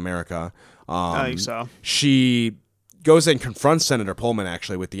back in America. I think so. She goes and confronts Senator Pullman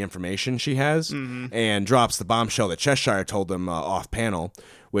actually with the information she has, and drops the bombshell that Cheshire told them off panel,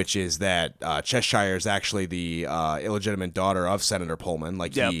 which is that Cheshire is actually the illegitimate daughter of Senator Pullman.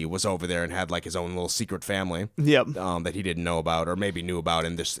 Like, he was over there and had like his own little secret family that he didn't know about, or maybe knew about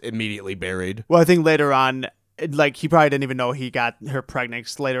and just immediately buried. Well, I think later on, like, he probably didn't even know he got her pregnant.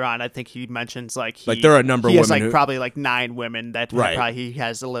 'Cause later on, I think he mentions like there are a number of women. He has probably like 9 women that he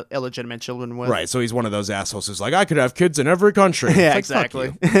has illegitimate children with. Right. So he's one of those assholes who's like, I could have kids in every country. Yeah, like,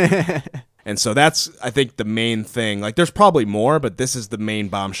 exactly. And so that's, I think, the main thing. Like, there's probably more, but this is the main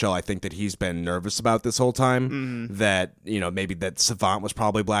bombshell I think that he's been nervous about this whole time. That, maybe that Savant was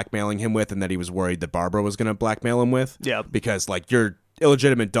probably blackmailing him with, and that he was worried that Barbara was going to blackmail him with. Yeah. Because, like, your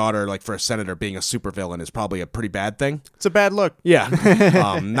illegitimate daughter, like, for a senator being a supervillain is probably a pretty bad thing. It's a bad look. Yeah.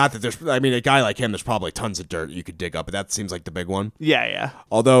 Not that there's, I mean, a guy like him, there's probably tons of dirt you could dig up, but that seems like the big one. Yeah.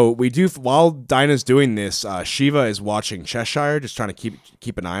 Although while Dinah's doing this, Shiva is watching Cheshire, just trying to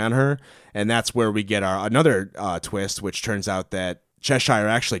keep an eye on her. And that's where we get another twist, which turns out that Cheshire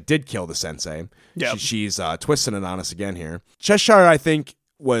actually did kill the sensei. Yep. She's twisting it on us again here. Cheshire, I think,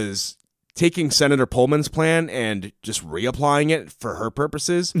 was taking Senator Pullman's plan and just reapplying it for her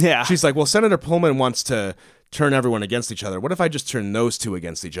purposes. Yeah. She's like, well, Senator Pullman wants to turn everyone against each other. What if I just turn those two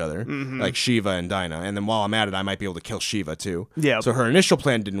against each other? Like Shiva and Dinah. And then while I'm at it, I might be able to kill Shiva too. Yeah. So her initial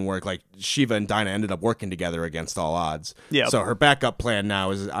plan didn't work. Like, Shiva and Dinah ended up working together against all odds. Yeah. So her backup plan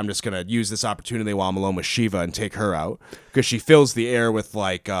now is I'm just going to use this opportunity while I'm alone with Shiva and take her out. Because she fills the air with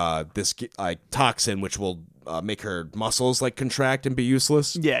like this like toxin, which will make her muscles like contract and be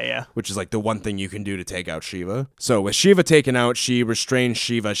useless. Yeah. Which is like the one thing you can do to take out Shiva. So with Shiva taken out, she restrains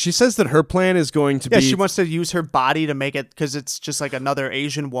Shiva. She says that her plan is going to be... Yeah, she wants to use her body to make it, because it's just like another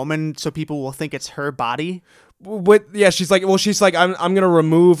Asian woman, so people will think it's her body. She's like, I'm gonna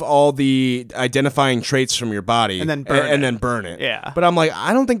remove all the identifying traits from your body and then burn it. Yeah, but I'm like,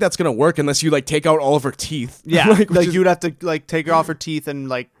 I don't think that's gonna work unless you like take out all of her teeth. Yeah, like you'd have to like take off her teeth and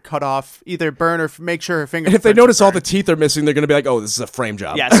like cut off, either burn or make sure her fingers. And if they notice all the teeth are missing, they're gonna be like, oh, this is a frame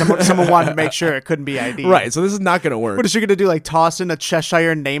job. Yeah, someone wanted to make sure it couldn't be ID. Right, so this is not gonna work. What is she gonna do? Like toss in a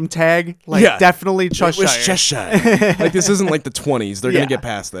Cheshire name tag? Like definitely Cheshire. It was Cheshire. Like, this isn't like the 20s. They're gonna get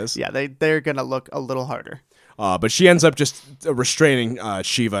past this. Yeah, they're gonna look a little harder. But she ends up just restraining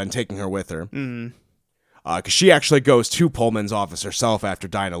Shiva and taking her with her. Because she actually goes to Pullman's office herself after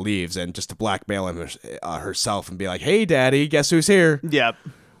Dinah leaves, and just to blackmail him herself and be like, hey, daddy, guess who's here? Yep.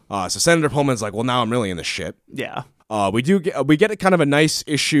 So Senator Pullman's like, well, now I'm really in the shit. Yeah. We get a kind of a nice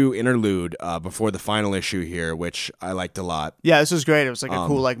issue interlude before the final issue here, which I liked a lot. Yeah, this was great. It was like a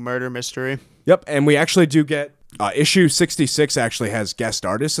cool like murder mystery. Yep, and we actually do get... issue 66 actually has guest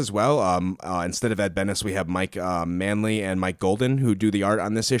artists as well. Instead of Ed Bennis, we have Mike Manley and Mike Golden who do the art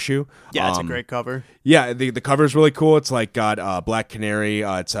on this issue. Yeah, it's a great cover. Yeah, the cover's really cool. It's like got Black Canary.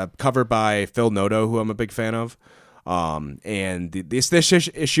 It's a cover by Phil Noto, who I'm a big fan of. And this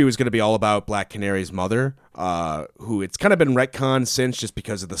issue is going to be all about Black Canary's mother, who it's kind of been retconned since just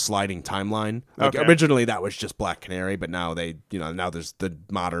because of the sliding timeline. Like originally that was just Black Canary, but now now there's the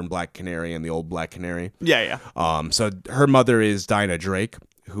modern Black Canary and the old Black Canary. Yeah. So her mother is Dinah Drake,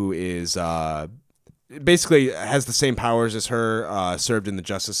 who is basically has the same powers as her, served in the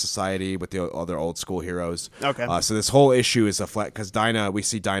Justice Society with the other old school heroes. Okay. So this whole issue is a flat because we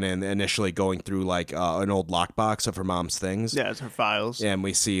see Dinah initially going through like an old lockbox of her mom's things. Yeah, it's her files. And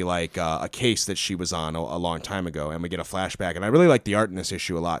we see like a case that she was on a long time ago, and we get a flashback. And I really like the art in this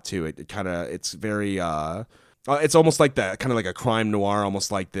issue a lot too. It's very. It's almost like the kind of like a crime noir,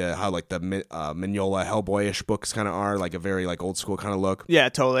 almost like how the Mignola Hellboyish books kind of are, like a very like old school kind of look. Yeah,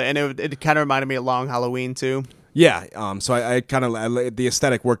 totally, and it kind of reminded me of Long Halloween too. Yeah, so I kind of the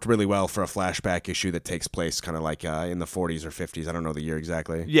aesthetic worked really well for a flashback issue that takes place kind of like in the 40s or 50s. I don't know the year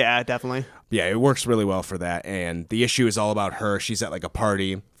exactly. Yeah, definitely. Yeah, it works really well for that. And the issue is all about her. She's at like a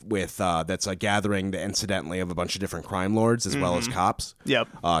party with that's a gathering incidentally of a bunch of different crime lords as well as cops. Yep.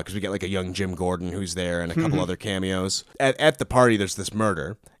 Because we get like a young Jim Gordon who's there and a couple other cameos. At the party, there's this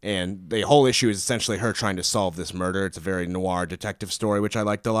murder, and the whole issue is essentially her trying to solve this murder. It's a very noir detective story, which I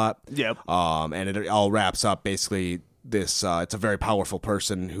liked a lot. Yep. And it all wraps up basically. It's a very powerful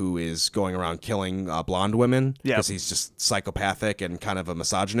person who is going around killing blonde women because he's just psychopathic and kind of a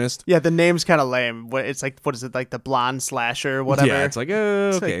misogynist. Yeah, the name's kind of lame. It's like, what is it, like the blonde slasher or whatever? Yeah, it's like,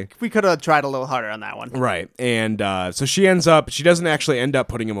 okay. Like, we could have tried a little harder on that one. Right. And so she doesn't actually end up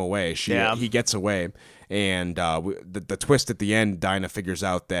putting him away. He gets away. And the twist at the end, Dinah figures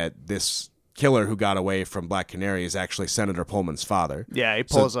out that this killer who got away from Black Canary is actually Senator Pullman's father. Yeah, he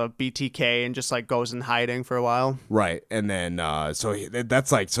pulls a BTK and just like goes in hiding for a while. Right, and then so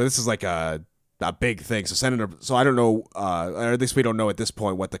this is like a big thing. So I don't know, or at least we don't know at this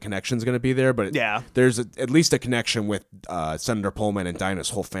point what the connection is going to be there. But there's at least a connection with Senator Pullman and Dinah's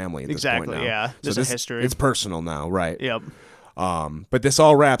whole family. At this point now. Yeah. There's a history. It's personal now, right? Yep. But this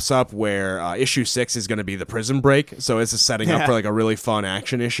all wraps up where issue 6 is going to be the prison break. So this is setting up for like a really fun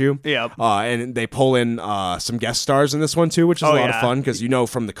action issue. Yep. And they pull in some guest stars in this one too, which is a lot of fun because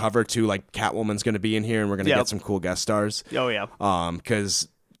from the cover too, like Catwoman's going to be in here and we're going to get some cool guest stars. Oh yeah. Because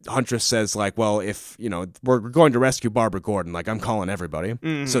Huntress says like, well, if we're going to rescue Barbara Gordon, like I'm calling everybody.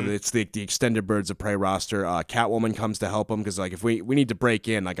 So it's the extended Birds of Prey roster. Catwoman comes to help them because like if we need to break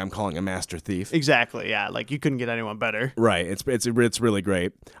in, like I'm calling a master thief. Exactly. Yeah. Like you couldn't get anyone better. Right. It's really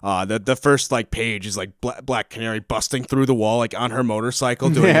great. The first like page is like Black Canary busting through the wall like on her motorcycle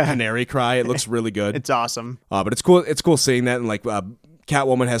doing a canary cry. It looks really good. It's awesome. But it's cool. It's cool seeing that and like.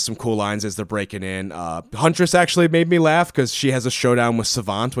 Catwoman has some cool lines as they're breaking in. Huntress actually made me laugh because she has a showdown with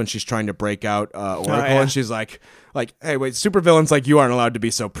Savant when she's trying to break out Oracle, and she's like, hey, wait, supervillains like you aren't allowed to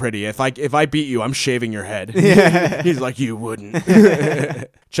be so pretty. If I beat you, I'm shaving your head. He's like, you wouldn't.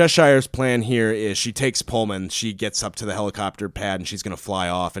 Cheshire's plan here is she takes Pullman, she gets up to the helicopter pad, and she's gonna fly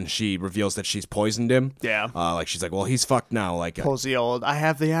off, and she reveals that she's poisoned him. Yeah. She's like, well, he's fucked now. Like, pulls the old, I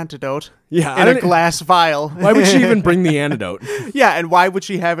have the antidote. Yeah, in a glass vial. Why would she even bring the antidote? Yeah, and why would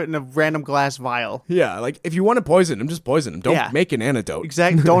she have it in a random glass vial? Yeah, like if you want to poison him, just poison him. Don't make an antidote.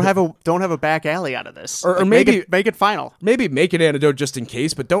 Exactly. Don't have a back alley out of this. Or like, maybe make it final. Maybe make an antidote just in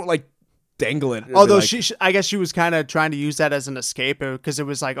case, but don't like dangle it. Although I guess she was kind of trying to use that as an escape because it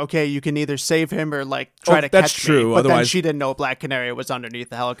was like, okay, you can either save him or like try to catch true. me. But otherwise, then she didn't know Black Canary was underneath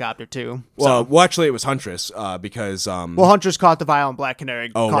the helicopter too. Well, actually, it was Huntress because Huntress caught the vial and Black Canary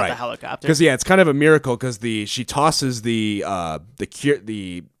caught the helicopter. Because it's kind of a miracle because she tosses the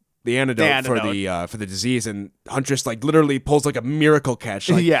antidote for the disease, and Huntress like literally pulls like a miracle catch.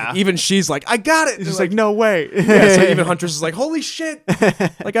 Like, even she's like, I got it. It's just like, no way. So even Huntress is like, holy shit,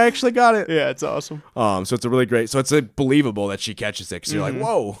 like I actually got it. Yeah, it's awesome. So it's a really great. So it's believable that she catches it because you're like,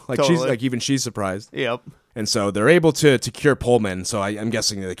 whoa, like totally. She's like even she's surprised. Yep. And so they're able to cure Pullman. So I'm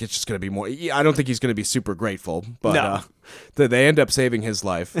guessing that it's just going to be more. I don't think he's going to be super grateful, but they end up saving his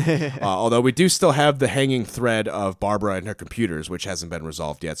life. Although we do still have the hanging thread of Barbara and her computers, which hasn't been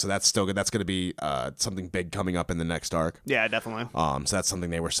resolved yet. So that's still good. That's going to be something big coming up in the next arc. Yeah, definitely. So that's something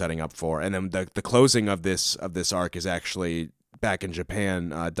they were setting up for. And then the closing of this arc is actually back in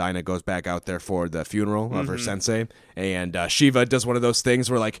Japan. Dinah goes back out there for the funeral of her sensei, and Shiva does one of those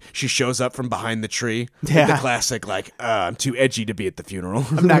things where like she shows up from behind the tree. Yeah. The classic like, I'm too edgy to be at the funeral.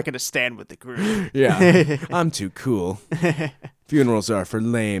 I'm not gonna stand with the group. Yeah, I'm too cool. Funerals are for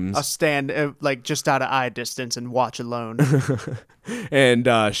lames. I'll stand like just out of eye distance and watch alone.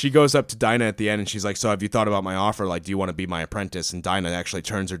 And she goes up to Dinah at the end and she's like, so have you thought about my offer? Like, do you want to be my apprentice? And Dinah actually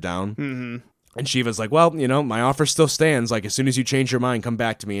turns her down. Mm-hmm. And Shiva's like, well, my offer still stands. Like, as soon as you change your mind, come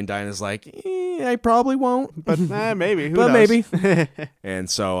back to me. And Dinah's like, I probably won't. But maybe. Who but knows? Maybe. And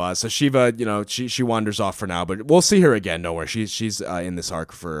so Shiva, she wanders off for now, but we'll see her again. Don't worry. She's in this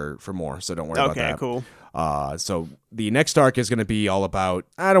arc for more, so don't worry about that. Okay, cool. So the next arc is going to be all about,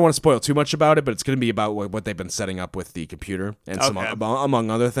 I don't want to spoil too much about it, but it's going to be about what they've been setting up with the computer and some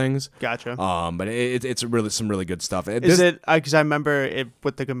among other things. Gotcha. But it's really some really good stuff. Because I remember it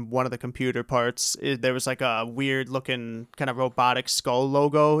with one of the computer parts, there was like a weird looking kind of robotic skull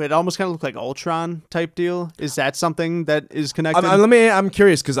logo. It almost kind of looked like Ultron type deal. Is that something that is connected? I'm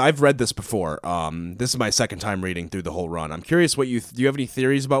curious because I've read this before. This is my second time reading through the whole run. I'm curious do you have any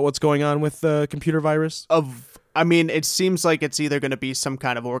theories about what's going on with the computer virus? It seems like it's either going to be some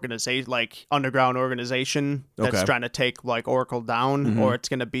kind of organization, like underground organization that's trying to take like Oracle down, or it's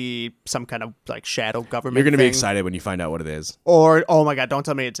going to be some kind of like shadow government. You're going to be excited when you find out what it is. Or, oh my God, don't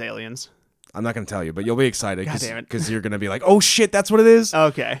tell me it's aliens. I'm not going to tell you, but you'll be excited because you're going to be like, oh shit, that's what it is?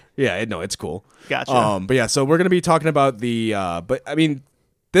 Okay. Yeah, no, it's cool. Gotcha. But yeah, so we're going to be talking about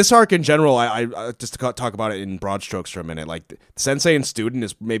this arc in general, I just to talk about it in broad strokes for a minute. Like Sensei and Student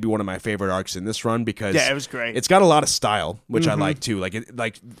is maybe one of my favorite arcs in this run because it was great. It's got a lot of style, which I like too.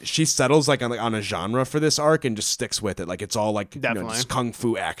 Like she settles on a genre for this arc and just sticks with it. Like it's all like just kung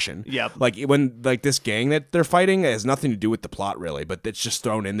fu action. Yep. Like when this gang that they're fighting has nothing to do with the plot really, but it's just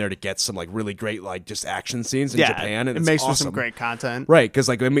thrown in there to get some like really great like just action scenes in Japan. And it makes awesome. for some great content. Right, because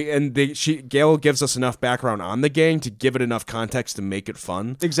like Gail gives us enough background on the gang to give it enough context to make it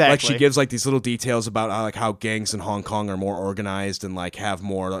fun. Exactly. Like she gives like these little details about how gangs in Hong Kong are more organized and like have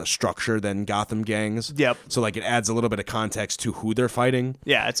more structure than Gotham gangs. Yep. So like it adds a little bit of context to who they're fighting.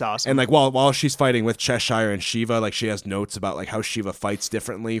 Yeah, it's awesome. And like while she's fighting with Cheshire and Shiva, like she has notes about like how Shiva fights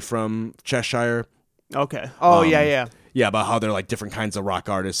differently from Cheshire. Okay. Oh yeah. Yeah, about how they're like different kinds of rock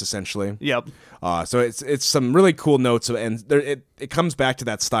artists essentially. Yep. So it's some really cool notes, and it comes back to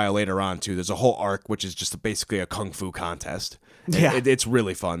that style later on too. There's a whole arc which is just basically a kung fu contest. Yeah, it's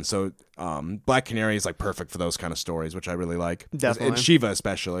really fun. So Black Canary is like perfect for those kind of stories, which I really like. Definitely, and Shiva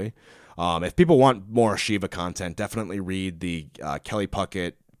especially. If people want more Shiva content, definitely read the Kelly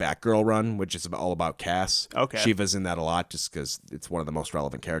Puckett Batgirl run, which is all about Cass. Okay, Shiva's in that a lot just because it's one of the most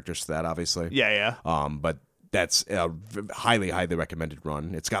relevant characters to that, obviously. Yeah. But that's a highly, highly recommended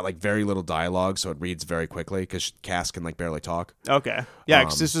run. It's got like very little dialogue, so it reads very quickly because Cass can like barely talk. Okay. Yeah,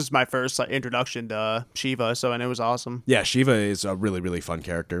 because this was my first introduction to Shiva, and it was awesome. Yeah, Shiva is a really, really fun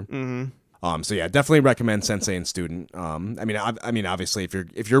character. Mm-hmm. So yeah, definitely recommend Sensei and Student. I mean, obviously,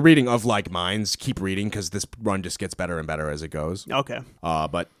 if you're reading Of Like Minds, keep reading because this run just gets better and better as it goes. Okay.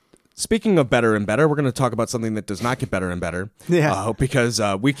 But speaking of better and better, we're going to talk about something that does not get better and better. Yeah. Because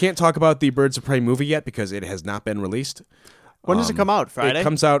we can't talk about the Birds of Prey movie yet because it has not been released. When does it come out? Friday? It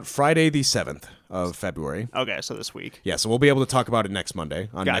comes out Friday the 7th of February. Okay, so this week. Yeah, so we'll be able to talk about it next Monday.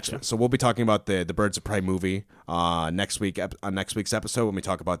 Gotcha. So we'll be talking about the Birds of Prey movie next week on next week's episode when we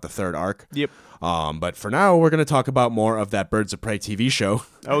talk about the third arc. Yep. But for now, we're going to talk about more of that Birds of Prey TV show.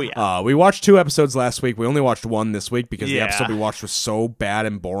 Oh, yeah. We watched 2 episodes last week. We only watched 1 this week because the episode we watched was so bad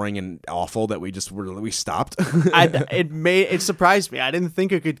and boring and awful that we stopped. It surprised me. I didn't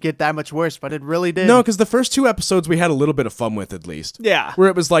think it could get that much worse, but it really did. No, because the first 2 episodes we had a little bit of fun with at least. Yeah. Where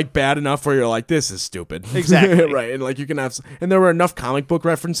it was like bad enough where you're like, this is stupid. Exactly. Right. And like you can have, and there were enough comic book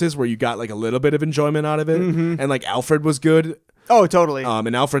references where you got like a little bit of enjoyment out of it. Mm-hmm. And like Alfred was good. Oh, totally.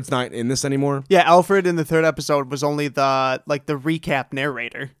 And Alfred's not in this anymore. Yeah, Alfred in the 3rd episode was only the recap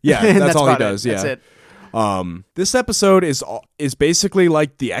narrator. Yeah, that's all he does. Yeah. That's it. This episode is basically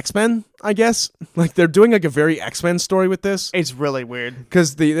like the X-Men, I guess. Like they're doing like a very X-Men story with this. It's really weird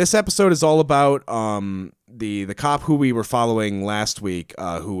because this episode is all about the cop who we were following last week,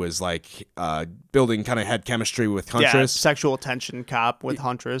 who was like building kind of had chemistry with Huntress. Yeah, sexual tension cop with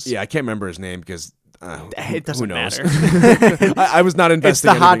Huntress. Yeah, I can't remember his name because. It doesn't matter. I was not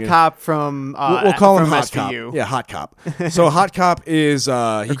investing. It's the hot cop from. We'll call him Hot SVU. Cop. Yeah, Hot Cop. So Hot Cop is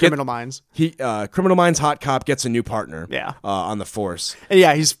Criminal Minds. Criminal Minds. Hot Cop gets a new partner. Yeah. On the force.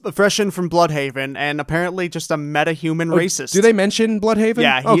 Yeah, he's fresh in from Bloodhaven and apparently just a meta-human racist. Do they mention Bloodhaven?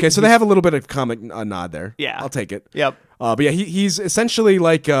 Yeah. Okay, so they have a little bit of comic nod there. Yeah, I'll take it. Yep. But yeah, he's essentially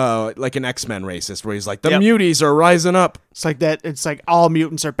like an X-Men racist, where he's like the muties are rising up. It's like that. It's like all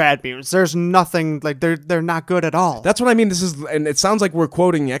mutants are bad mutants. There's nothing like they're not good at all. That's what I mean. This is, and it sounds like we're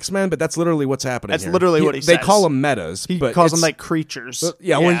quoting X-Men, but that's literally what's happening. That's literally what he They says. call them metas. He calls them like creatures.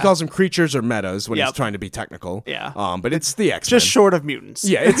 When he calls them creatures or metas when he's trying to be technical. Yeah. But it's the X-Men. Just short of mutants.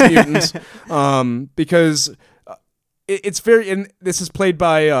 Yeah, it's mutants. Because. It's very, and this is played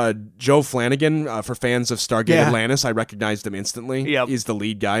by Joe Flanagan. For fans of Stargate Atlantis, I recognized him instantly. Yep. He's the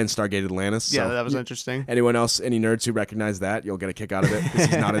lead guy in Stargate Atlantis. Yeah, so that was interesting. Anyone else, any nerds who recognize that, you'll get a kick out of it because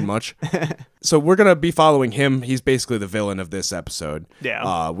he's not in much. So we're gonna be following him. He's basically the villain of this episode.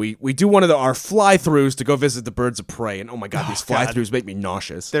 Yeah. We do one of our fly-throughs to go visit the birds of prey, and oh my god, these fly-throughs make me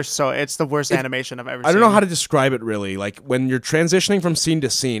nauseous. It's the worst animation I've ever seen. I don't know how to describe it really. Like when you're transitioning from scene to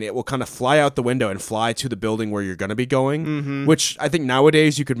scene, it will kind of fly out the window and fly to the building where you're gonna be going. Which I think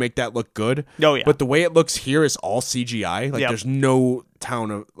nowadays you could make that look good. Oh yeah. But the way it looks here is all CGI. Like there's no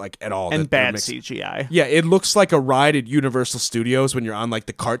town of like at all and bad CGI. Yeah, it looks like a ride at Universal Studios when you're on like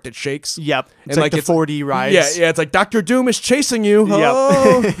the cart that shakes. Yep, it's like the 4D rides. Yeah, it's like Dr. Doom is chasing you. Yep,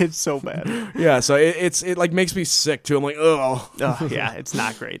 oh. It's so bad. Yeah, so it like makes me sick too. I'm like, oh yeah, it's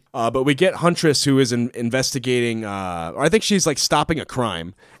not great. But we get Huntress, who is investigating, or I think she's like stopping a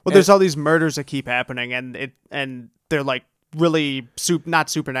crime. Well, there's all these murders that keep happening, and they're like really not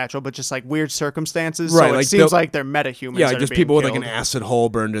supernatural, but just like weird circumstances. Right, so like it seems like they're metahumans. Yeah, like just people killed. with like an acid hole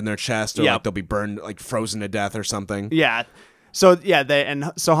burned in their chest, or like they'll be burned, like frozen to death or something. Yeah. So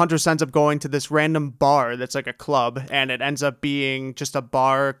so Huntress ends up going to this random bar that's like a club, and it ends up being just a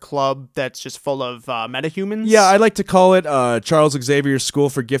bar club that's just full of metahumans. Yeah, I like to call it Charles Xavier's School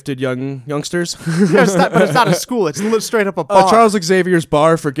for Gifted Youngsters. But it's not a school; it's straight up a bar. Charles Xavier's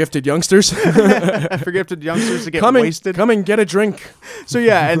Bar for Gifted Youngsters. For gifted youngsters to get wasted. Come and get a drink. So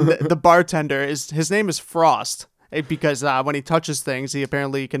yeah, and the bartender his name is Frost. Because when he touches things, he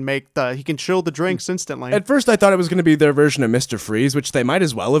apparently can chill the drinks instantly. At first, I thought it was going to be their version of Mr. Freeze, which they might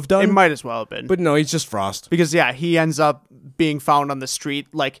as well have done. It might as well have been. But no, he's just Frost. Because he ends up being found on the street,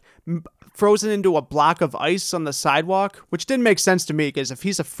 like frozen into a block of ice on the sidewalk, which didn't make sense to me. Because if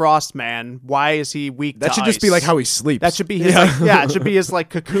he's a frost man, why is he weak? That should ice? just be like how he sleeps. That should be his. It should be his like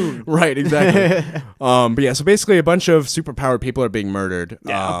cocoon. Right, exactly. But yeah, so basically, a bunch of superpowered people are being murdered.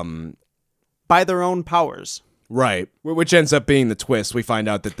 Yeah. By their own powers. Right, which ends up being the twist. We find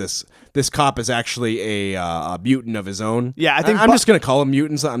out that this cop is actually a mutant of his own. Yeah, I think I'm just gonna call him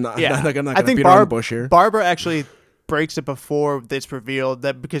mutants. I'm not gonna beat around the bush here. Barbara actually breaks it before it's revealed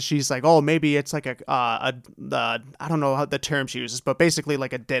that because she's like, oh, maybe it's like I don't know how the term she uses, but basically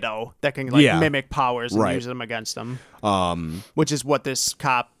like a ditto that can like mimic powers and use them against them. Which is what this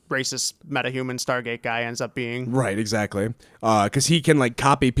cop, racist metahuman Stargate guy ends up being. Right, exactly. Because he can like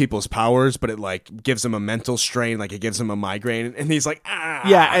copy people's powers, but it like gives him a mental strain, like it gives him a migraine, and he's like, ah.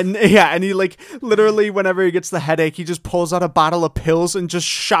 Yeah, and he like literally whenever he gets the headache, he just pulls out a bottle of pills and just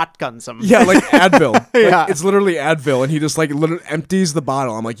shotguns them. Yeah, like Advil. Yeah, it's literally Advil, and he just like literally empties the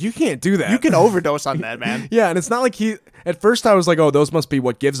bottle. I'm like, you can't do that. You can overdose on that, man. Yeah, and it's not like he. At first, I was like, oh, those must be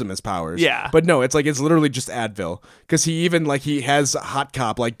what gives him his powers. Yeah, but no, it's literally just Advil. Because he even like he has Hot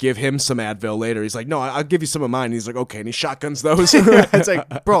Cop like give him some Advil later. He's like, no, I'll give you some of mine. And he's like, okay, and he shotguns those. It's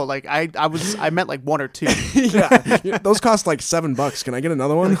like, bro, like I meant like one or two. Yeah, those cost like $7. Can I get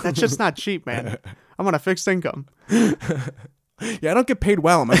another one? That shit's not cheap, man. I'm on a fixed income. Yeah, I don't get paid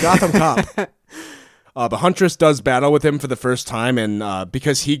well. I'm a Gotham cop. But Huntress does battle with him for the first time, and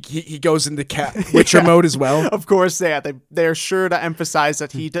because he goes into cat Witcher mode as well. Of course, they're sure to emphasize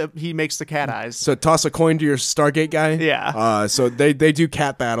that he makes the cat eyes. So toss a coin to your Stargate guy. Yeah. So they do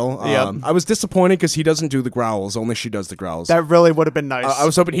cat battle. Yep. I was disappointed because he doesn't do the growls. Only she does the growls. That really would have been nice. I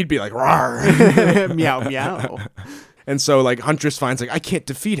was hoping he'd be like rawr. Meow meow. And so, like, Huntress finds, like, I can't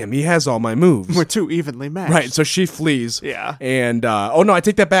defeat him. He has all my moves. We're too evenly matched. Right, so she flees. Yeah. And, oh, no, I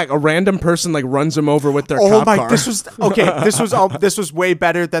take that back. A random person, like, runs him over with their cop car. This was way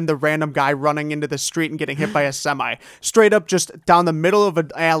better than the random guy running into the street and getting hit by a semi. Straight up, just down the middle of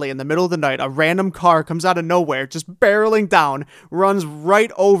an alley in the middle of the night, a random car comes out of nowhere, just barreling down, runs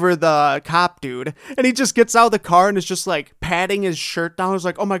right over the cop dude, and he just gets out of the car and is just, like, patting his shirt down. He's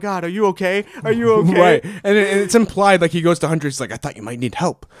like, oh, my God, are you okay? Are you okay? Right. And it's implied, like, he goes to Huntress, like, I thought you might need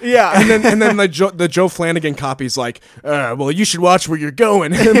help. Yeah. And then the Joe Flanagan copy's like, well, you should watch where you're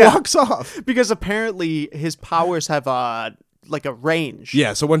going, and walks off. Because apparently his powers have like a range.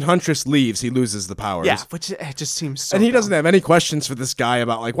 Yeah, so when Huntress leaves, he loses the powers. Yeah, which it just seems so And he dumb. doesn't have any questions for this guy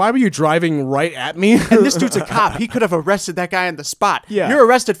about, like, why were you driving right at me? And this dude's a cop. He could have arrested that guy on the spot. Yeah. You're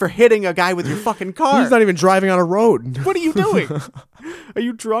arrested for hitting a guy with your fucking car. He's not even driving on a road. What are you doing? Are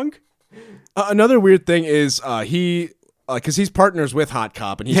you drunk? Another weird thing is because he's partners with Hot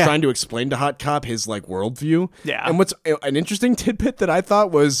Cop, and he's trying to explain to Hot Cop his, like, worldview. Yeah. And what's an interesting tidbit that I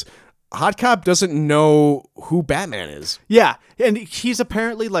thought was Hot Cop doesn't know who Batman is. Yeah, and he's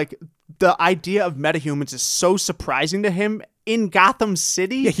apparently, like, the idea of metahumans is so surprising to him in Gotham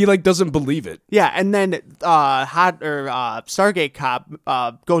City. Yeah, he, like, doesn't believe it. Yeah, and then Stargate Cop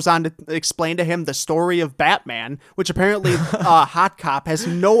goes on to explain to him the story of Batman, which apparently Hot Cop has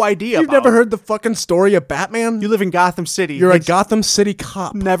no idea You've about. never heard the fucking story of Batman? You live in Gotham City. You're a Gotham City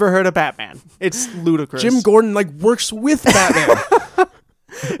cop. Never heard of Batman. It's ludicrous. Jim Gordon, like, works with Batman.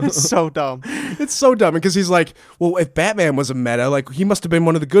 It's so dumb. It's so dumb because he's like, well, if Batman was a meta, like he must have been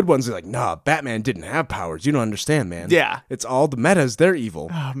one of the good ones. He's like, nah, Batman didn't have powers. You don't understand, man. Yeah. It's all the metas. They're evil.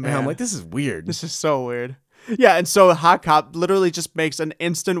 Oh, man. And I'm like, this is weird. This is so weird. Yeah, and so Hot Cop literally just makes an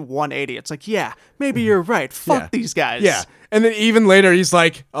instant 180. It's like, yeah, maybe you're right. Fuck these guys. Yeah. And then even later, he's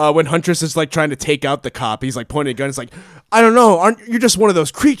like, when Huntress is like trying to take out the cop, he's like pointing a gun. It's like, I don't know, you're just one of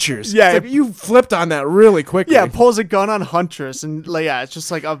those creatures. Yeah. It's like, you flipped on that really quickly. Yeah, pulls a gun on Huntress, and yeah, it's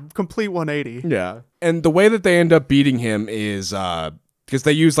just like a complete 180. Yeah. And the way that they end up beating him is because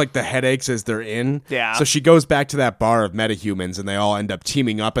they use like the headaches as they're in. Yeah. So she goes back to that bar of metahumans and they all end up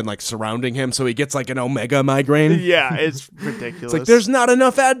teaming up and like surrounding him. So he gets like an Omega migraine. Yeah, it's ridiculous. It's like, there's not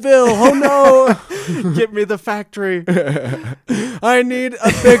enough Advil. Oh no. Get me the factory. I need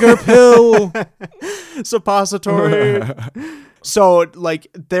a bigger pill. Suppository. So, like,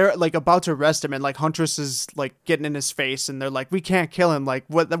 they're, like, about to arrest him, and, like, Huntress is, like, getting in his face, and they're like, we can't kill him. Like,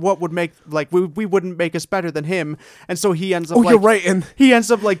 what would make, like, we wouldn't make us better than him. And so he ends up, you're right. And he ends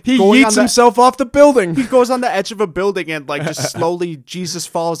up, like, he yeets himself off the building. He goes on the edge of a building, and, like, just slowly Jesus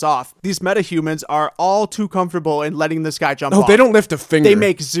falls off. These metahumans are all too comfortable in letting this guy jump off. They don't lift a finger. They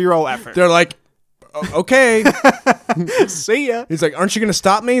make zero effort. They're like, okay. See ya. He's like, aren't you going to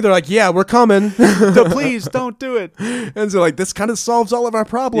stop me? They're like, yeah, we're coming. Please don't do it. And so like, this kind of solves all of our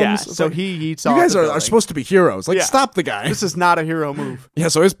problems. Yeah, so like, he eats you guys are supposed to be heroes. Like, stop the guy. This is not a hero move. Yeah,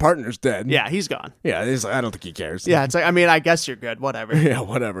 so his partner's dead. Yeah, he's gone. Yeah, he's like, I don't think he cares. Yeah, it's like, I mean, I guess you're good. Whatever. Yeah,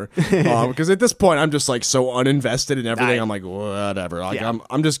 whatever. Because at this point, I'm just like so uninvested in everything. I'm like, whatever. Like, yeah.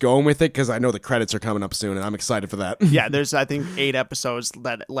 I'm just going with it because I know the credits are coming up soon, and I'm excited for that. Yeah, there's I think 8 episodes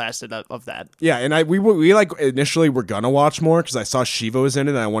that lasted of that. Yeah, and we like initially were gonna watch more because I saw Shiva was in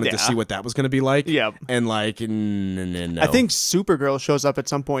it and I wanted to see what that was gonna be like. Yep. And like, no. I think Supergirl shows up at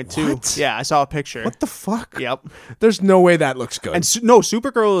some point too. What? Yeah, I saw a picture. What the fuck? Yep. There's no way that looks good. And no,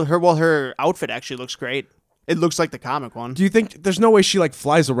 Supergirl, her outfit actually looks great. It looks like the comic one. Do you think there's no way she like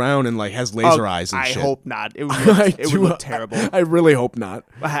flies around and like has laser eyes and shit? I hope not. It would look terrible. I really hope not.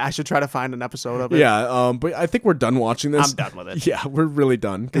 I should try to find an episode of it. Yeah, but I think we're done watching this. I'm done with it. Yeah, we're really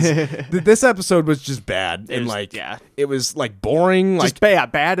done. This episode was just bad. It was like boring. Just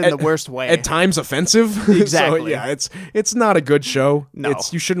like bad in the worst way. At times offensive. Exactly. So, yeah, it's not a good show. No.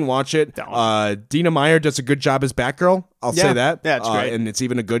 You shouldn't watch it. Don't. Dina Meyer does a good job as Batgirl. I'll say that. Yeah, it's great. And it's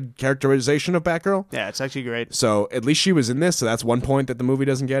even a good characterization of Batgirl. Yeah, it's actually great. So at least she was in this. So that's one point that the movie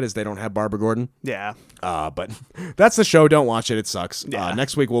doesn't get is they don't have Barbara Gordon. Yeah. But that's the show. Don't watch it. It sucks. Yeah.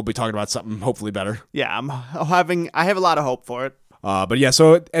 Next week we'll be talking about something hopefully better. Yeah, I have a lot of hope for it. But yeah,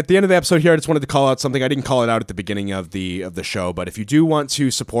 so at the end of the episode here, I just wanted to call out something. I didn't call it out at the beginning of the show, but if you do want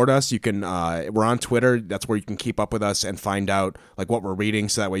to support us, you can. We're on Twitter. That's where you can keep up with us and find out like what we're reading,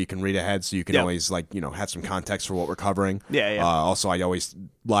 so that way you can read ahead, so you can always like have some context for what we're covering. Yeah. Also, I always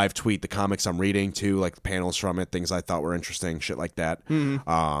live tweet the comics I'm reading too, like the panels from it, things I thought were interesting, shit like that.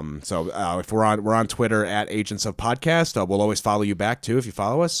 Mm-hmm. So if we're on Twitter at Agents of Podcast, we'll always follow you back too if you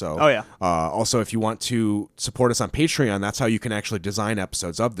follow us. So also if you want to support us on Patreon, that's how you can actually design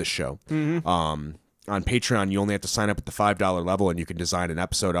episodes of this show. Mm-hmm. On Patreon, you only have to sign up at the $5 level, and you can design an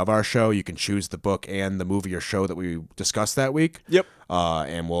episode of our show. You can choose the book and the movie or show that we discussed that week. Yep.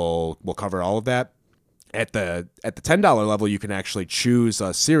 And we'll cover all of that. At the $10 level, you can actually choose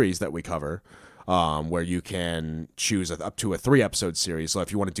a series that we cover, where you can choose up to a 3-episode series. So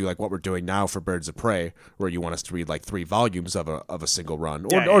if you want to do like what we're doing now for Birds of Prey, where you want us to read like 3 volumes of a single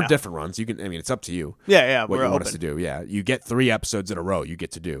run, or different runs, you can. I mean, it's up to you. Yeah. What you want us to do? Yeah, you get 3 episodes in a row. You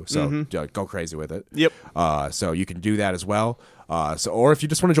get to do so. Go crazy with it. Yep. So you can do that as well. Or if you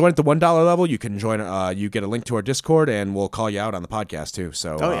just want to join at the $1 level, you can join. You get a link to our Discord, and we'll call you out on the podcast too.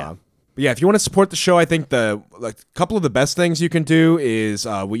 So. But yeah, if you want to support the show, I think the couple of the best things you can do is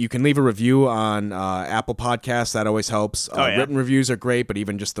you can leave a review on Apple Podcasts. That always helps. Written reviews are great, but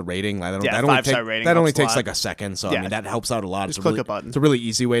even just the rating, that only takes like a second. So I mean, that helps out a lot. Just click a button. It's a really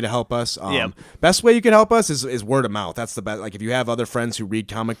easy way to help us. Best way you can help us is word of mouth. That's the best. Like if you have other friends who read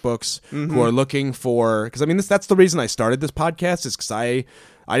comic books who are looking for, because I mean that's the reason I started this podcast is because I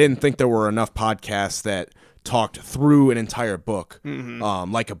didn't think there were enough podcasts that talked through an entire book,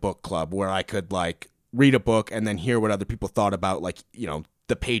 like a book club, where I could like read a book and then hear what other people thought about like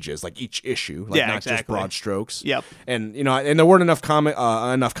the pages, like each issue, like not just broad strokes. Yep. And and there weren't enough comic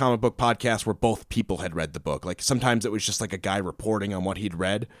book podcasts where both people had read the book. Like sometimes it was just like a guy reporting on what he'd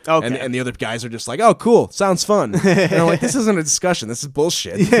read, and the other guys are just like, "Oh, cool, sounds fun." And I'm like, "This isn't a discussion. This is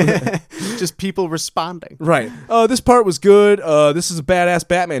bullshit." Just people responding. Right. This part was good. This is a badass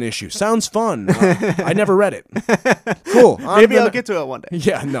Batman issue. Sounds fun. I never read it. Cool. Maybe I'll get to it one day.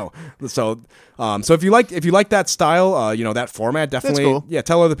 Yeah. No. So if you like that style, that format, definitely. That's cool. Yeah.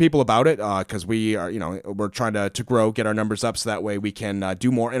 tell other people about it, because we are, we're trying to grow, get our numbers up, so that way we can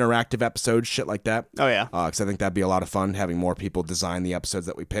do more interactive episodes, shit like that. Oh yeah, because I think that'd be a lot of fun having more people design the episodes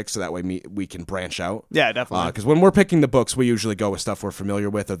that we pick, so that way we can branch out. Yeah, definitely. Because when we're picking the books, we usually go with stuff we're familiar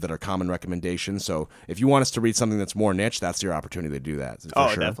with or that are common recommendations. So if you want us to read something that's more niche, that's your opportunity to do that.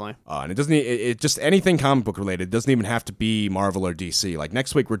 Sure. Definitely. And it doesn't. It just anything comic book related. It doesn't even have to be Marvel or DC. Like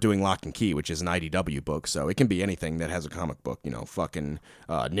next week we're doing Lock and Key, which is an IDW book, so it can be anything that has a comic book. Fucking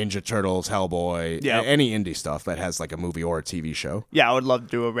Ninja Turtles, Hellboy, any indie stuff that has like a movie or a TV show. Yeah, I would love to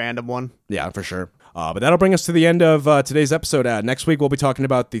do a random one. Yeah, for sure. But that'll bring us to the end of today's episode. Next week, we'll be talking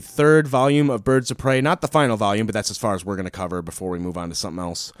about the 3rd volume of Birds of Prey. Not the final volume, but that's as far as we're going to cover before we move on to something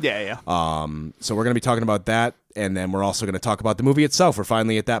else. Yeah. So we're going to be talking about that, and then we're also going to talk about the movie itself. We're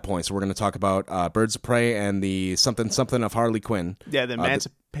finally at that point. So we're going to talk about Birds of Prey and the something of Harley Quinn. Yeah, the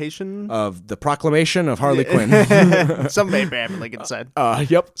emancipation of the proclamation of Harley Quinn. Some Abraham Lincoln said.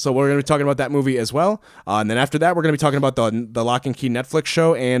 Yep. So we're going to be talking about that movie as well. And then after that, we're going to be talking about the Lock and Key Netflix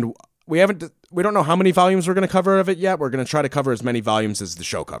show, and we don't know how many volumes we're going to cover of it yet. We're going to try to cover as many volumes as the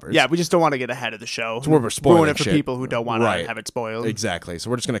show covers. Yeah, we just don't want to get ahead of the show. So we're spoiling it for people who don't want to have it spoiled. Exactly. So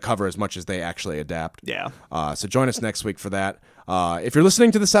we're just going to cover as much as they actually adapt. Yeah. So join us next week for that. If you're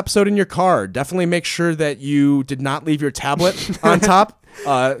listening to this episode in your car, definitely make sure that you did not leave your tablet on top.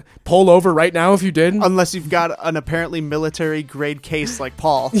 Pull over right now if you did. Unless you've got an apparently military grade case like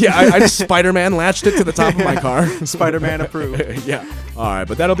Paul. Yeah, I just Spider-Man latched it to the top of my car. Spider-Man approved. Yeah. All right,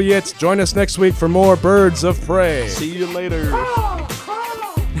 but that'll be it. Join us next week for more Birds of Prey. See you later.